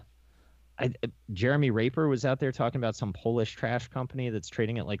 Jeremy Raper was out there talking about some Polish trash company that's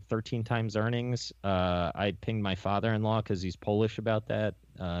trading at like 13 times earnings. I pinged my father-in-law because he's Polish about that.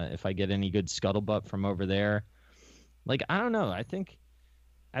 If I get any good scuttlebutt from over there, like, I don't know. I think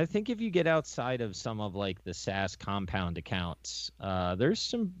if you get outside of some of like the SaaS compound accounts,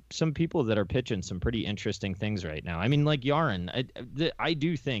 there's some people that are pitching some pretty interesting things right now. I mean, like Yaron, I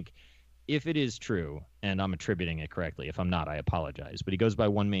do think if it is true, and I'm attributing it correctly, if I'm not, I apologize, but he goes by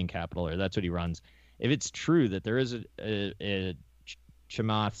One Main Capital, or that's what he runs. If it's true that there is a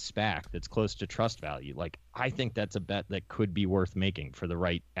Chamath SPAC that's close to trust value, like, I think that's a bet that could be worth making for the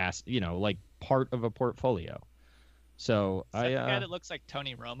right like part of a portfolio. So is that the guy that looks like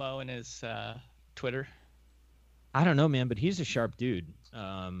Tony Romo in his Twitter? I don't know, man, but he's a sharp dude.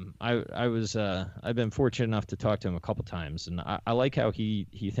 I've been fortunate enough to talk to him a couple times, and I like how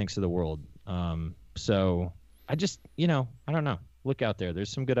he thinks of the world. So I just, I don't know. Look out there.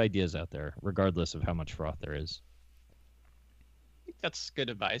 There's some good ideas out there, regardless of how much froth there is. I think that's good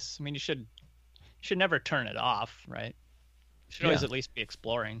advice. I mean, you should never turn it off, right? You should always at least be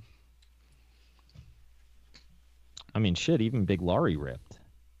exploring. I mean, shit, even Big Laurie ripped.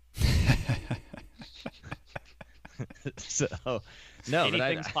 So, no,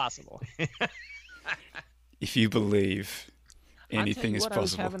 anything's possible. If you believe, anything is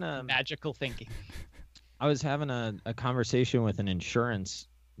possible. Magical thinking. I was having a conversation with an insurance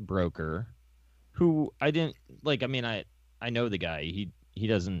broker who I didn't like. I mean, I know the guy. He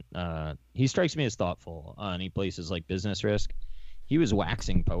doesn't. He strikes me as thoughtful on any places like business risk. He was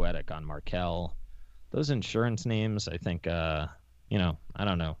waxing poetic on Markel. Those insurance names, I think, I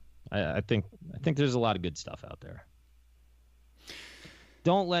don't know. I think there's a lot of good stuff out there.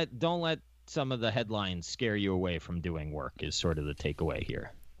 Don't let some of the headlines scare you away from doing work is sort of the takeaway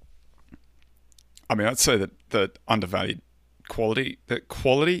here. I mean, I'd say that the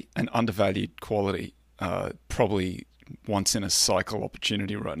quality and undervalued quality probably once in a cycle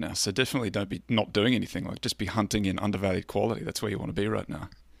opportunity right now. So definitely don't be not doing anything. Like, just be hunting in undervalued quality. That's where you want to be right now.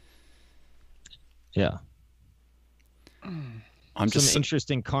 Yeah. Some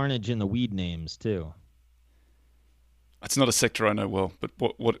interesting carnage in the weed names too. It's not a sector I know well, but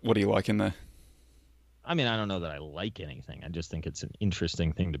what do you like in there? I mean, I don't know that I like anything. I just think it's an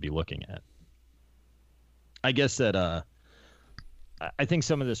interesting thing to be looking at. I guess that I think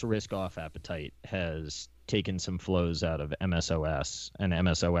some of this risk-off appetite has taken some flows out of MSOS, and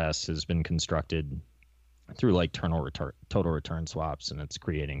MSOS has been constructed through like total return swaps, and it's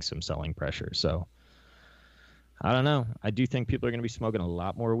creating some selling pressure. So I don't know. I do think people are going to be smoking a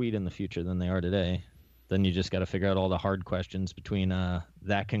lot more weed in the future than they are today. Then you just got to figure out all the hard questions between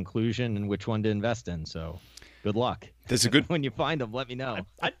that conclusion and which one to invest in. So good luck. There's a good when you find them, let me know.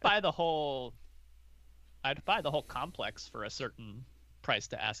 I'd buy the whole complex for a certain price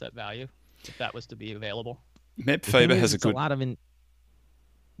to asset value if that was to be available. Meb Faber has a good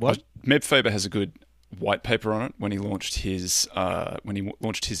What? Meb Faber has a good white paper on it when he launched his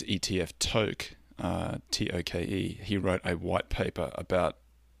ETF Toke, TOKE. He wrote a white paper about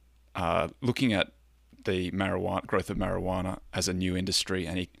looking at the growth of marijuana as a new industry,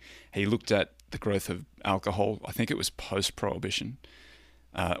 and he looked at the growth of alcohol. I think it was post-prohibition,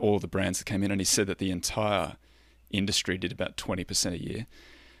 all the brands that came in, and he said that the entire industry did about 20% a year.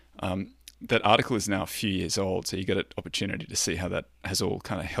 That article is now a few years old, so you get an opportunity to see how that has all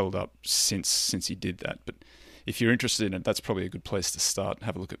kind of held up since he did that. But if you're interested in it, that's probably a good place to start.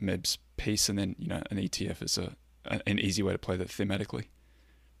 Have a look at Meb's piece, and then an ETF is an easy way to play that thematically.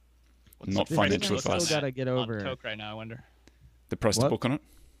 Not financial advice. Still got to get over on Toke right now. I wonder the price to book on it.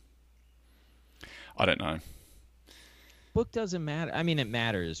 I don't know. Book doesn't matter. I mean, it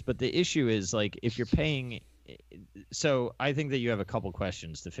matters, but the issue is like if you're paying. So I think that you have a couple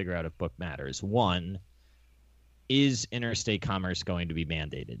questions to figure out if book matters. One, is interstate commerce going to be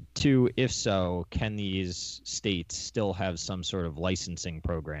mandated? Two, if so, can these states still have some sort of licensing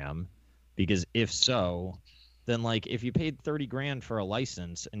program? Because if so, then like if you paid $30,000 for a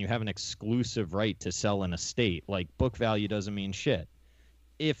license and you have an exclusive right to sell in a state, like book value doesn't mean shit.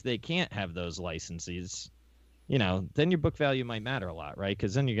 If they can't have those licenses, then your book value might matter a lot, right?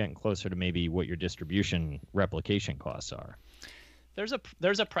 Because then you're getting closer to maybe what your distribution replication costs are. There's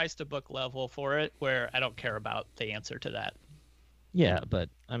a price to book level for it where I don't care about the answer to that. Yeah, but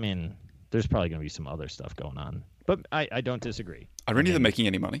I mean, there's probably going to be some other stuff going on. But I don't disagree. Are any of them making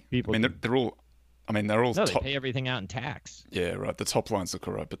any money? People, they're all. No, they pay everything out in tax. Yeah, right. The top lines look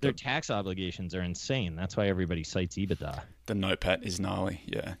all right, but their tax obligations are insane. That's why everybody cites EBITDA. The NOPAT is gnarly.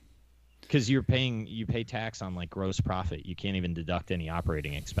 Yeah. Because you pay tax on like gross profit. You can't even deduct any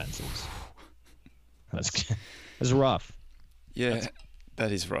operating expenses. That's rough. Yeah,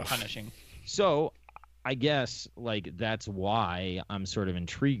 that is rough. Punishing. So I guess like that's why I'm sort of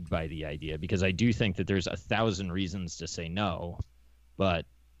intrigued by the idea, because I do think that there's 1,000 reasons to say no, but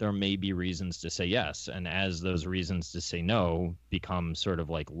there may be reasons to say yes. And as those reasons to say no become sort of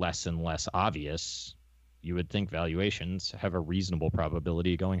like less and less obvious, you would think valuations have a reasonable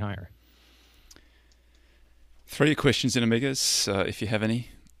probability of going higher. Throw your questions in, Amigas. If you have any,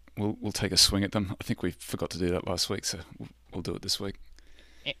 we'll take a swing at them. I think we forgot to do that last week, so we'll do it this week.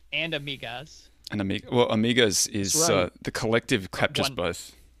 And Amigas. Amigas is right. The collective captures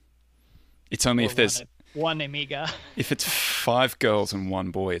both. It's only if there's one Amiga. If it's 5 girls and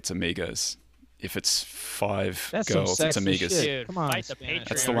 1 boy, it's Amigas. If it's 5 girls, it's Amigas. Dude, come on, fight the patriarchy.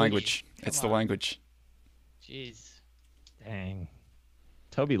 That's the language. It's the language. Jeez. Dang.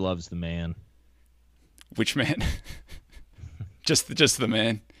 Toby loves the man. Which man? just the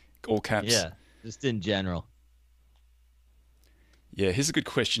man. All caps. Yeah, just in general. Yeah, here's a good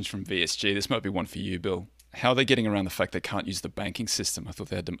question from VSG. This might be one for you, Bill. How are they getting around the fact they can't use the banking system? I thought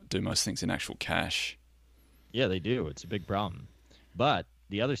they had to do most things in actual cash. Yeah, they do. It's a big problem. But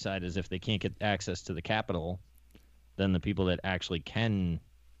the other side is if they can't get access to the capital, then the people that actually can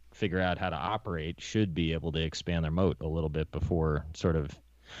figure out how to operate should be able to expand their moat a little bit before sort of...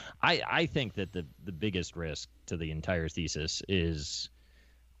 I think that the biggest risk to the entire thesis is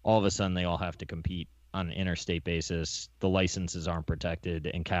all of a sudden they all have to compete on an interstate basis, the licenses aren't protected,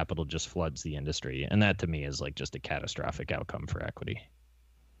 and capital just floods the industry. And that, to me, is like just a catastrophic outcome for equity.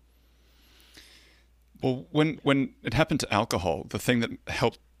 Well, when it happened to alcohol, the thing that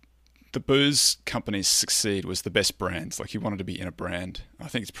helped the booze companies succeed was the best brands. Like, you wanted to be in a brand. I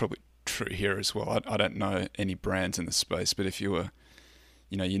think it's probably true here as well. I don't know any brands in the space, but if you were,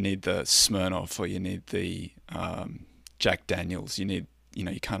 you need the Smirnoff or you need the Jack Daniels, you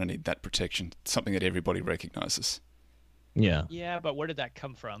kind of need that protection, something that everybody recognizes. Yeah. Yeah, but where did that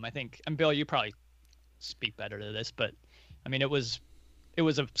come from? I think, and Bill, you probably speak better to this, but I mean, it was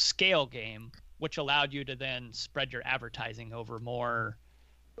a scale game, which allowed you to then spread your advertising over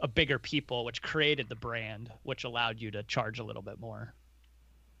a bigger people, which created the brand, which allowed you to charge a little bit more.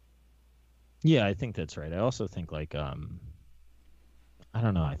 Yeah, I think that's right. I also think like, I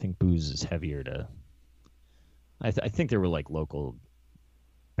don't know. I think booze is heavier to, I think there were like local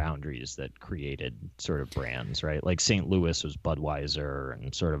boundaries that created sort of brands, right? Like St. Louis was Budweiser,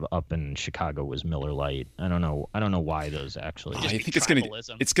 and sort of up in Chicago was Miller Lite. I don't know why those actually. I think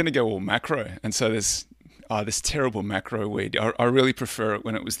it's gonna go all macro, and so there's this terrible macro weed. I really prefer it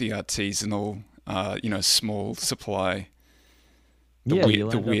when it was the artisanal, small supply. The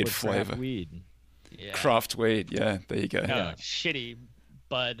weird flavor. Weed. Yeah. Craft weed, yeah. There you go. No, shitty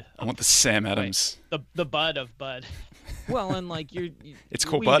bud. I want the Sam Adams. The bud of bud. Well, and like it's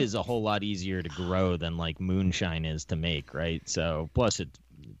called weed bud. is a whole lot easier to grow than like moonshine is to make, right? So plus it's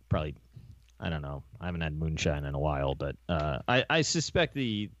probably, I don't know. I haven't had moonshine in a while, but I suspect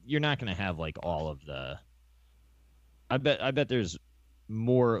you're not going to have like all of the. I bet there's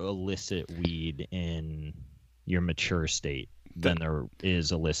more illicit weed in your mature state than there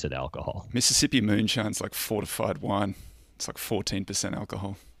is illicit alcohol. Mississippi moonshine's like fortified wine. It's like 14%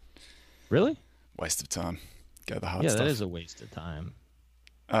 alcohol. Really? Waste of time. Go the hard yeah, stuff. that is a waste of time.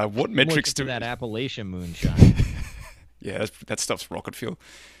 What metrics do that Appalachian moonshine? Yeah, that stuff's rocket fuel.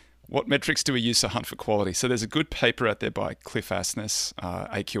 What metrics do we use to hunt for quality? So there's a good paper out there by Cliff Asness,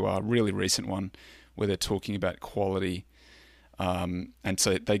 AQR, really recent one, where they're talking about quality. And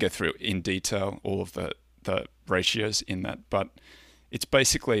so they go through in detail all of the ratios in that. But it's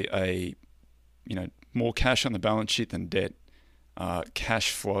basically more cash on the balance sheet than debt,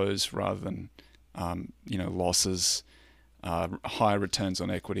 cash flows rather than losses, higher returns on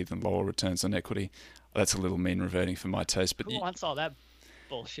equity than lower returns on equity. That's a little mean reverting for my taste. But who wants all that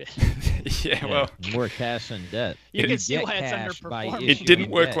bullshit? yeah, well, more cash than debt. You can see why it's underperforming. It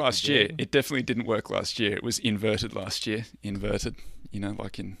didn't work last year. It definitely didn't work last year. It was inverted last year. Inverted,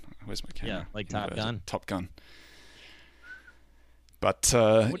 like in where's my camera? Yeah, like inverted. Top Gun. Top Gun. But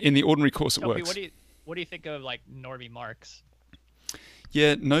in the ordinary course, it works. What do you think of like Norby Marks?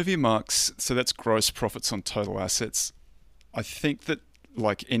 Yeah, Novi Marks. So that's gross profits on total assets. I think that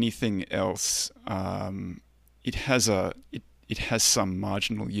like anything else, it has some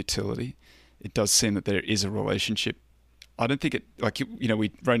marginal utility. It does seem that there is a relationship. I don't think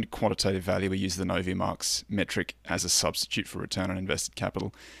we run quantitative value. We use the Novi Marks metric as a substitute for return on invested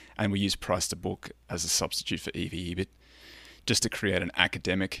capital, and we use price to book as a substitute for EV/EBIT, just to create an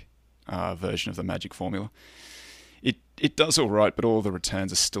academic version of the magic formula. It does all right, but all the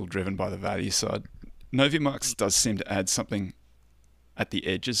returns are still driven by the value side. Novi Marks does seem to add something at the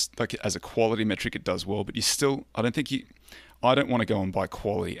edges, like as a quality metric, it does well, but I don't want to go and buy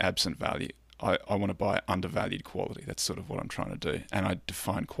quality absent value. I want to buy undervalued quality. That's sort of what I'm trying to do. And I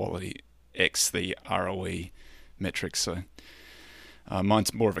define quality X the ROE metric. So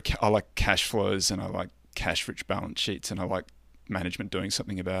mine's more of I like cash flows, and I like cash-rich balance sheets, and I like management doing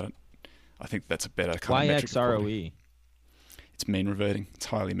something about it. I think that's a better kind of metric. Why XROE? It's mean reverting. It's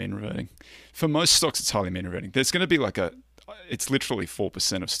highly mean reverting. For most stocks, it's highly mean reverting. There's going to be it's literally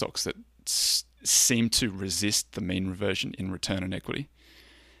 4% of stocks that seem to resist the mean reversion in return on equity.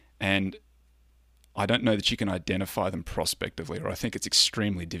 And I don't know that you can identify them prospectively, or I think it's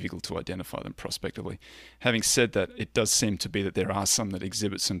extremely difficult to identify them prospectively. Having said that, it does seem to be that there are some that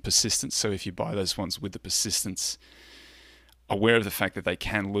exhibit some persistence. So if you buy those ones with the persistence, aware of the fact that they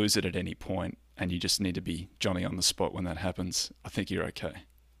can lose it at any point, and you just need to be Johnny on the spot when that happens, I think you're okay.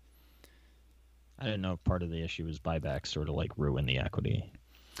 I didn't know if part of the issue was buybacks sort of like ruin the equity.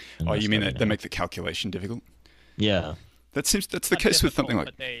 Oh, you mean they make the calculation difficult? Yeah. That's the case with something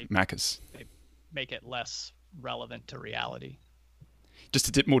like Macca's. They make it less relevant to reality.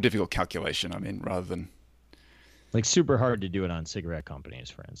 Just a more difficult calculation, rather than... Like super hard to do it on cigarette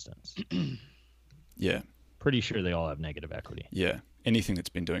companies, for instance. Yeah. Pretty sure they all have negative equity. Yeah. Anything that's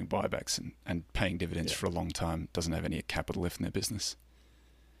been doing buybacks and paying dividends for a long time doesn't have any capital left in their business.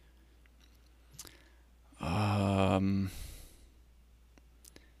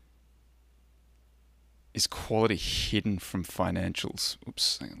 Is quality hidden from financials?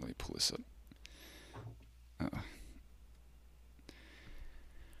 Oops, hang on, let me pull this up.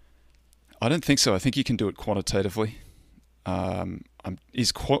 I don't think so. I think you can do it quantitatively.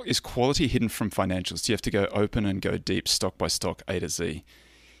 Is quality hidden from financials? Do you have to go open and go deep, stock by stock, A to Z?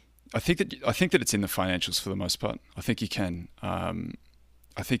 I think that it's in the financials for the most part. I think you can.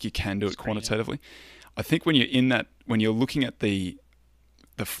 I think you can do it quantitatively. I think when you're looking at the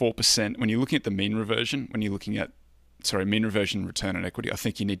 4%, when you're looking at the mean reversion, mean reversion return on equity, I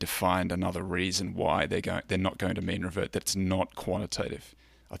think you need to find another reason why they're not going to mean revert. That's not quantitative.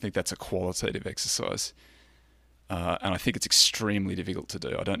 I think that's a qualitative exercise. And I think it's extremely difficult to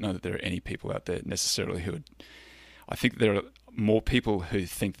do. I don't know that there are any people out there necessarily who would... I think there are more people who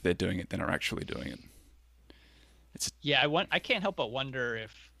think they're doing it than are actually doing it. I can't help but wonder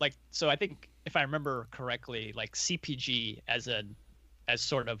if, I think if I remember correctly, like CPG as as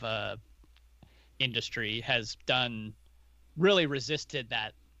sort of a industry has really resisted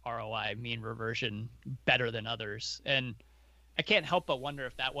that ROI mean reversion better than others. And I can't help but wonder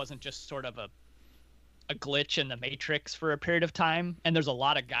if that wasn't just sort of a glitch in the matrix for a period of time. And there's a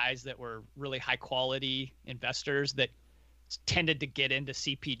lot of guys that were really high quality investors that tended to get into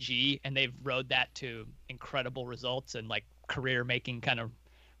CPG, and they've rode that to incredible results and like career making kind of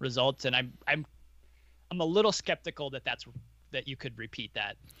results. And I'm a little skeptical that you could repeat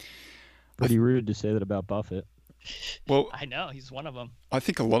that. Pretty rude to say that about Buffett. Well, I know he's one of them. I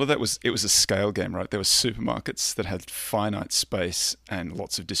think a lot of that it was a scale game, right? There were supermarkets that had finite space and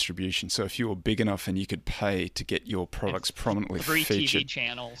lots of distribution. So if you were big enough and you could pay to get your products prominently featured,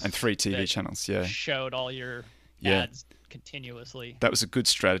 3 TV channels, yeah, showed all your ads continuously. That was a good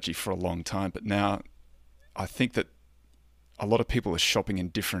strategy for a long time, but now I think that a lot of people are shopping in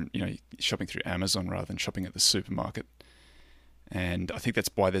different, shopping through Amazon rather than shopping at the supermarket. And I think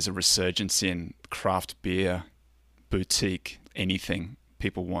that's why there's a resurgence in craft beer, boutique, anything.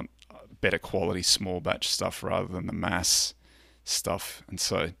 People want better quality small batch stuff rather than the mass stuff. And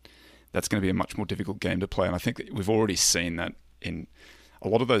so that's going to be a much more difficult game to play. And I think that we've already seen that in a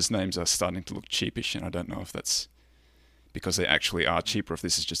lot of those names are starting to look cheapish. And I don't know if that's because they actually are cheaper, if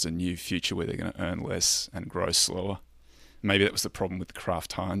this is just a new future where they're going to earn less and grow slower. Maybe that was the problem with the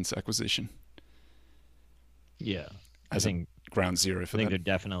Kraft Heinz acquisition. Yeah. I think ground zero for that. I think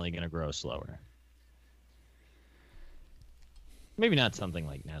they're definitely going to grow slower. Maybe not something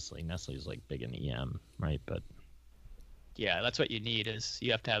like Nestle. Nestle is like big in EM, right? But yeah, that's what you need. Is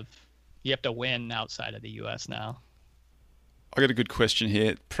you have to win outside of the U.S. now. I got a good question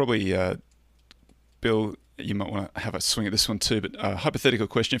here. Probably, Bill, you might want to have a swing at this one too. But hypothetical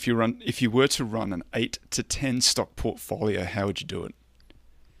question: if you were to run an 8 to 10 stock portfolio, how would you do it?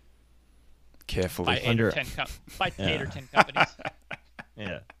 Carefully. By 8 or 10 companies.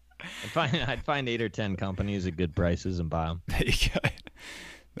 Yeah. I'd find 8 or 10 companies at good prices and buy them. There you go.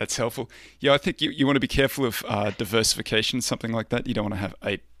 That's helpful. Yeah, I think you want to be careful of diversification, something like that. You don't want to have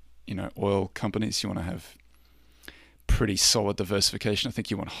 8, oil companies. You want to have pretty solid diversification. I think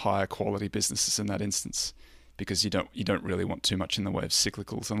you want higher quality businesses in that instance because you don't really want too much in the way of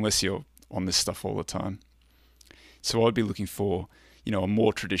cyclicals unless you're on this stuff all the time. So I'd be looking for a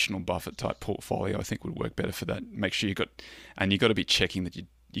more traditional Buffett type portfolio. I think would work better for that. Make sure you got to be checking that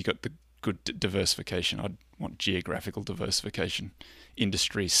you got the good diversification. I'd want geographical diversification,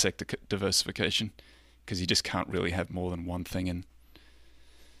 industry sector diversification, because you just can't really have more than one thing in.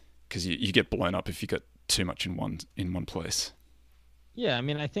 Because you get blown up if you got too much in one place. Yeah, I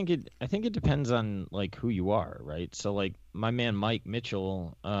mean, I think it depends on like who you are, right? So like my man Mike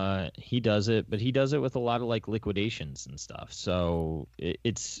Mitchell, he does it, but he does it with a lot of like liquidations and stuff. So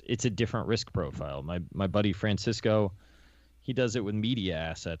it's a different risk profile. My buddy Francisco, he does it with media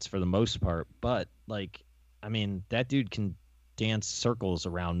assets for the most part, but like, I mean, that dude can dance circles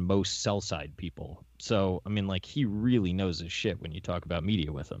around most sell side people. So I mean, like he really knows his shit when you talk about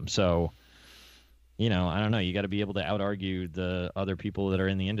media with him. So. I don't know. You got to be able to out-argue the other people that are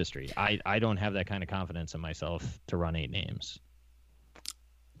in the industry. I don't have that kind of confidence in myself to run 8 names.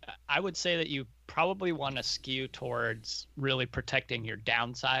 I would say that you probably want to skew towards really protecting your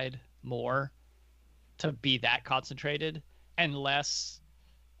downside more to be that concentrated and less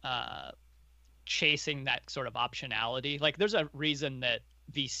chasing that sort of optionality. Like there's a reason that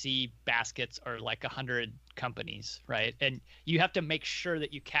VC baskets are like 100 companies, right? And you have to make sure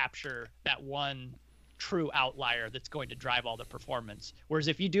that you capture that one true outlier that's going to drive all the performance. Whereas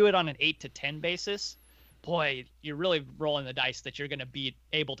if you do it on an 8 to 10 basis, boy, you're really rolling the dice that you're going to be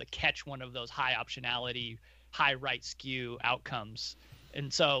able to catch one of those high optionality, high right skew outcomes.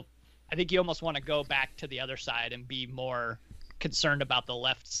 And so I think you almost want to go back to the other side and be more concerned about the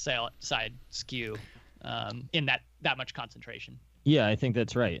left side skew in that much concentration. Yeah, I think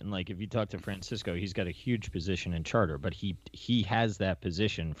that's right. And like if you talk to Francisco, he's got a huge position in Charter, but he has that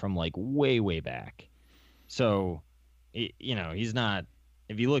position from like way back. So, he's not.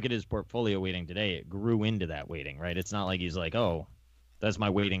 If you look at his portfolio weighting today, it grew into that weighting, right? It's not like he's like, oh, that's my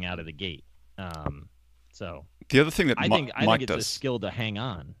weighting out of the gate. So the other thing that I think it's a skill to hang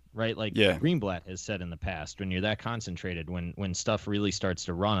on, right? Like Greenblatt has said in the past, when you're that concentrated, when stuff really starts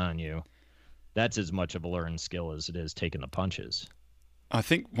to run on you, that's as much of a learned skill as it is taking the punches. I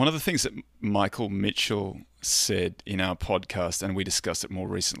think one of the things that Michael Mitchell said in our podcast, and we discussed it more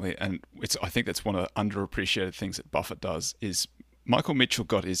recently, and I think that's one of the underappreciated things that Buffett does, is Michael Mitchell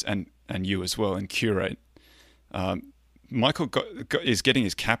got his, and you as well, in Curate. Michael is getting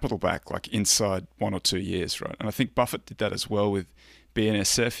his capital back like inside 1 or 2 years, right? And I think Buffett did that as well with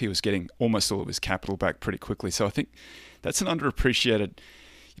BNSF. He was getting almost all of his capital back pretty quickly. So I think that's an underappreciated.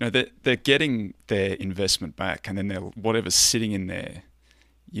 You know, they're getting their investment back, and then whatever's sitting in there,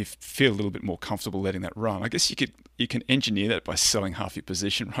 you feel a little bit more comfortable letting that run. I guess you can engineer that by selling half your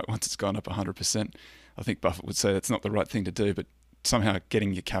position, right? Once it's gone up 100%. I think Buffett would say that's not the right thing to do, but somehow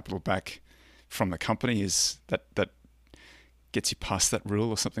getting your capital back from the company is that gets you past that rule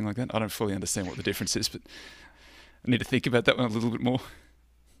or something like that. I don't fully understand what the difference is, but I need to think about that one a little bit more.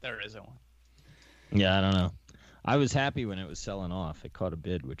 There isn't one. Yeah, I don't know. I was happy when it was selling off. It caught a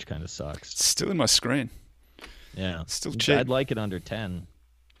bid, which kind of sucks. It's still in my screen. Yeah. Still cheap. I'd like it under 10.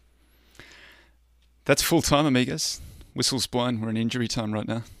 That's full time, amigos. Whistle's blown. We're in injury time right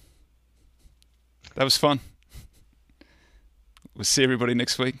now. That was fun. We'll see everybody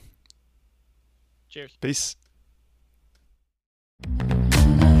next week. Cheers. Peace.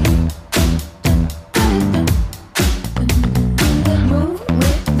 Move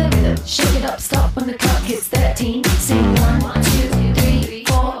with the rhythm. Shake it up, stop when the clock hits 13. Sing 1, 2,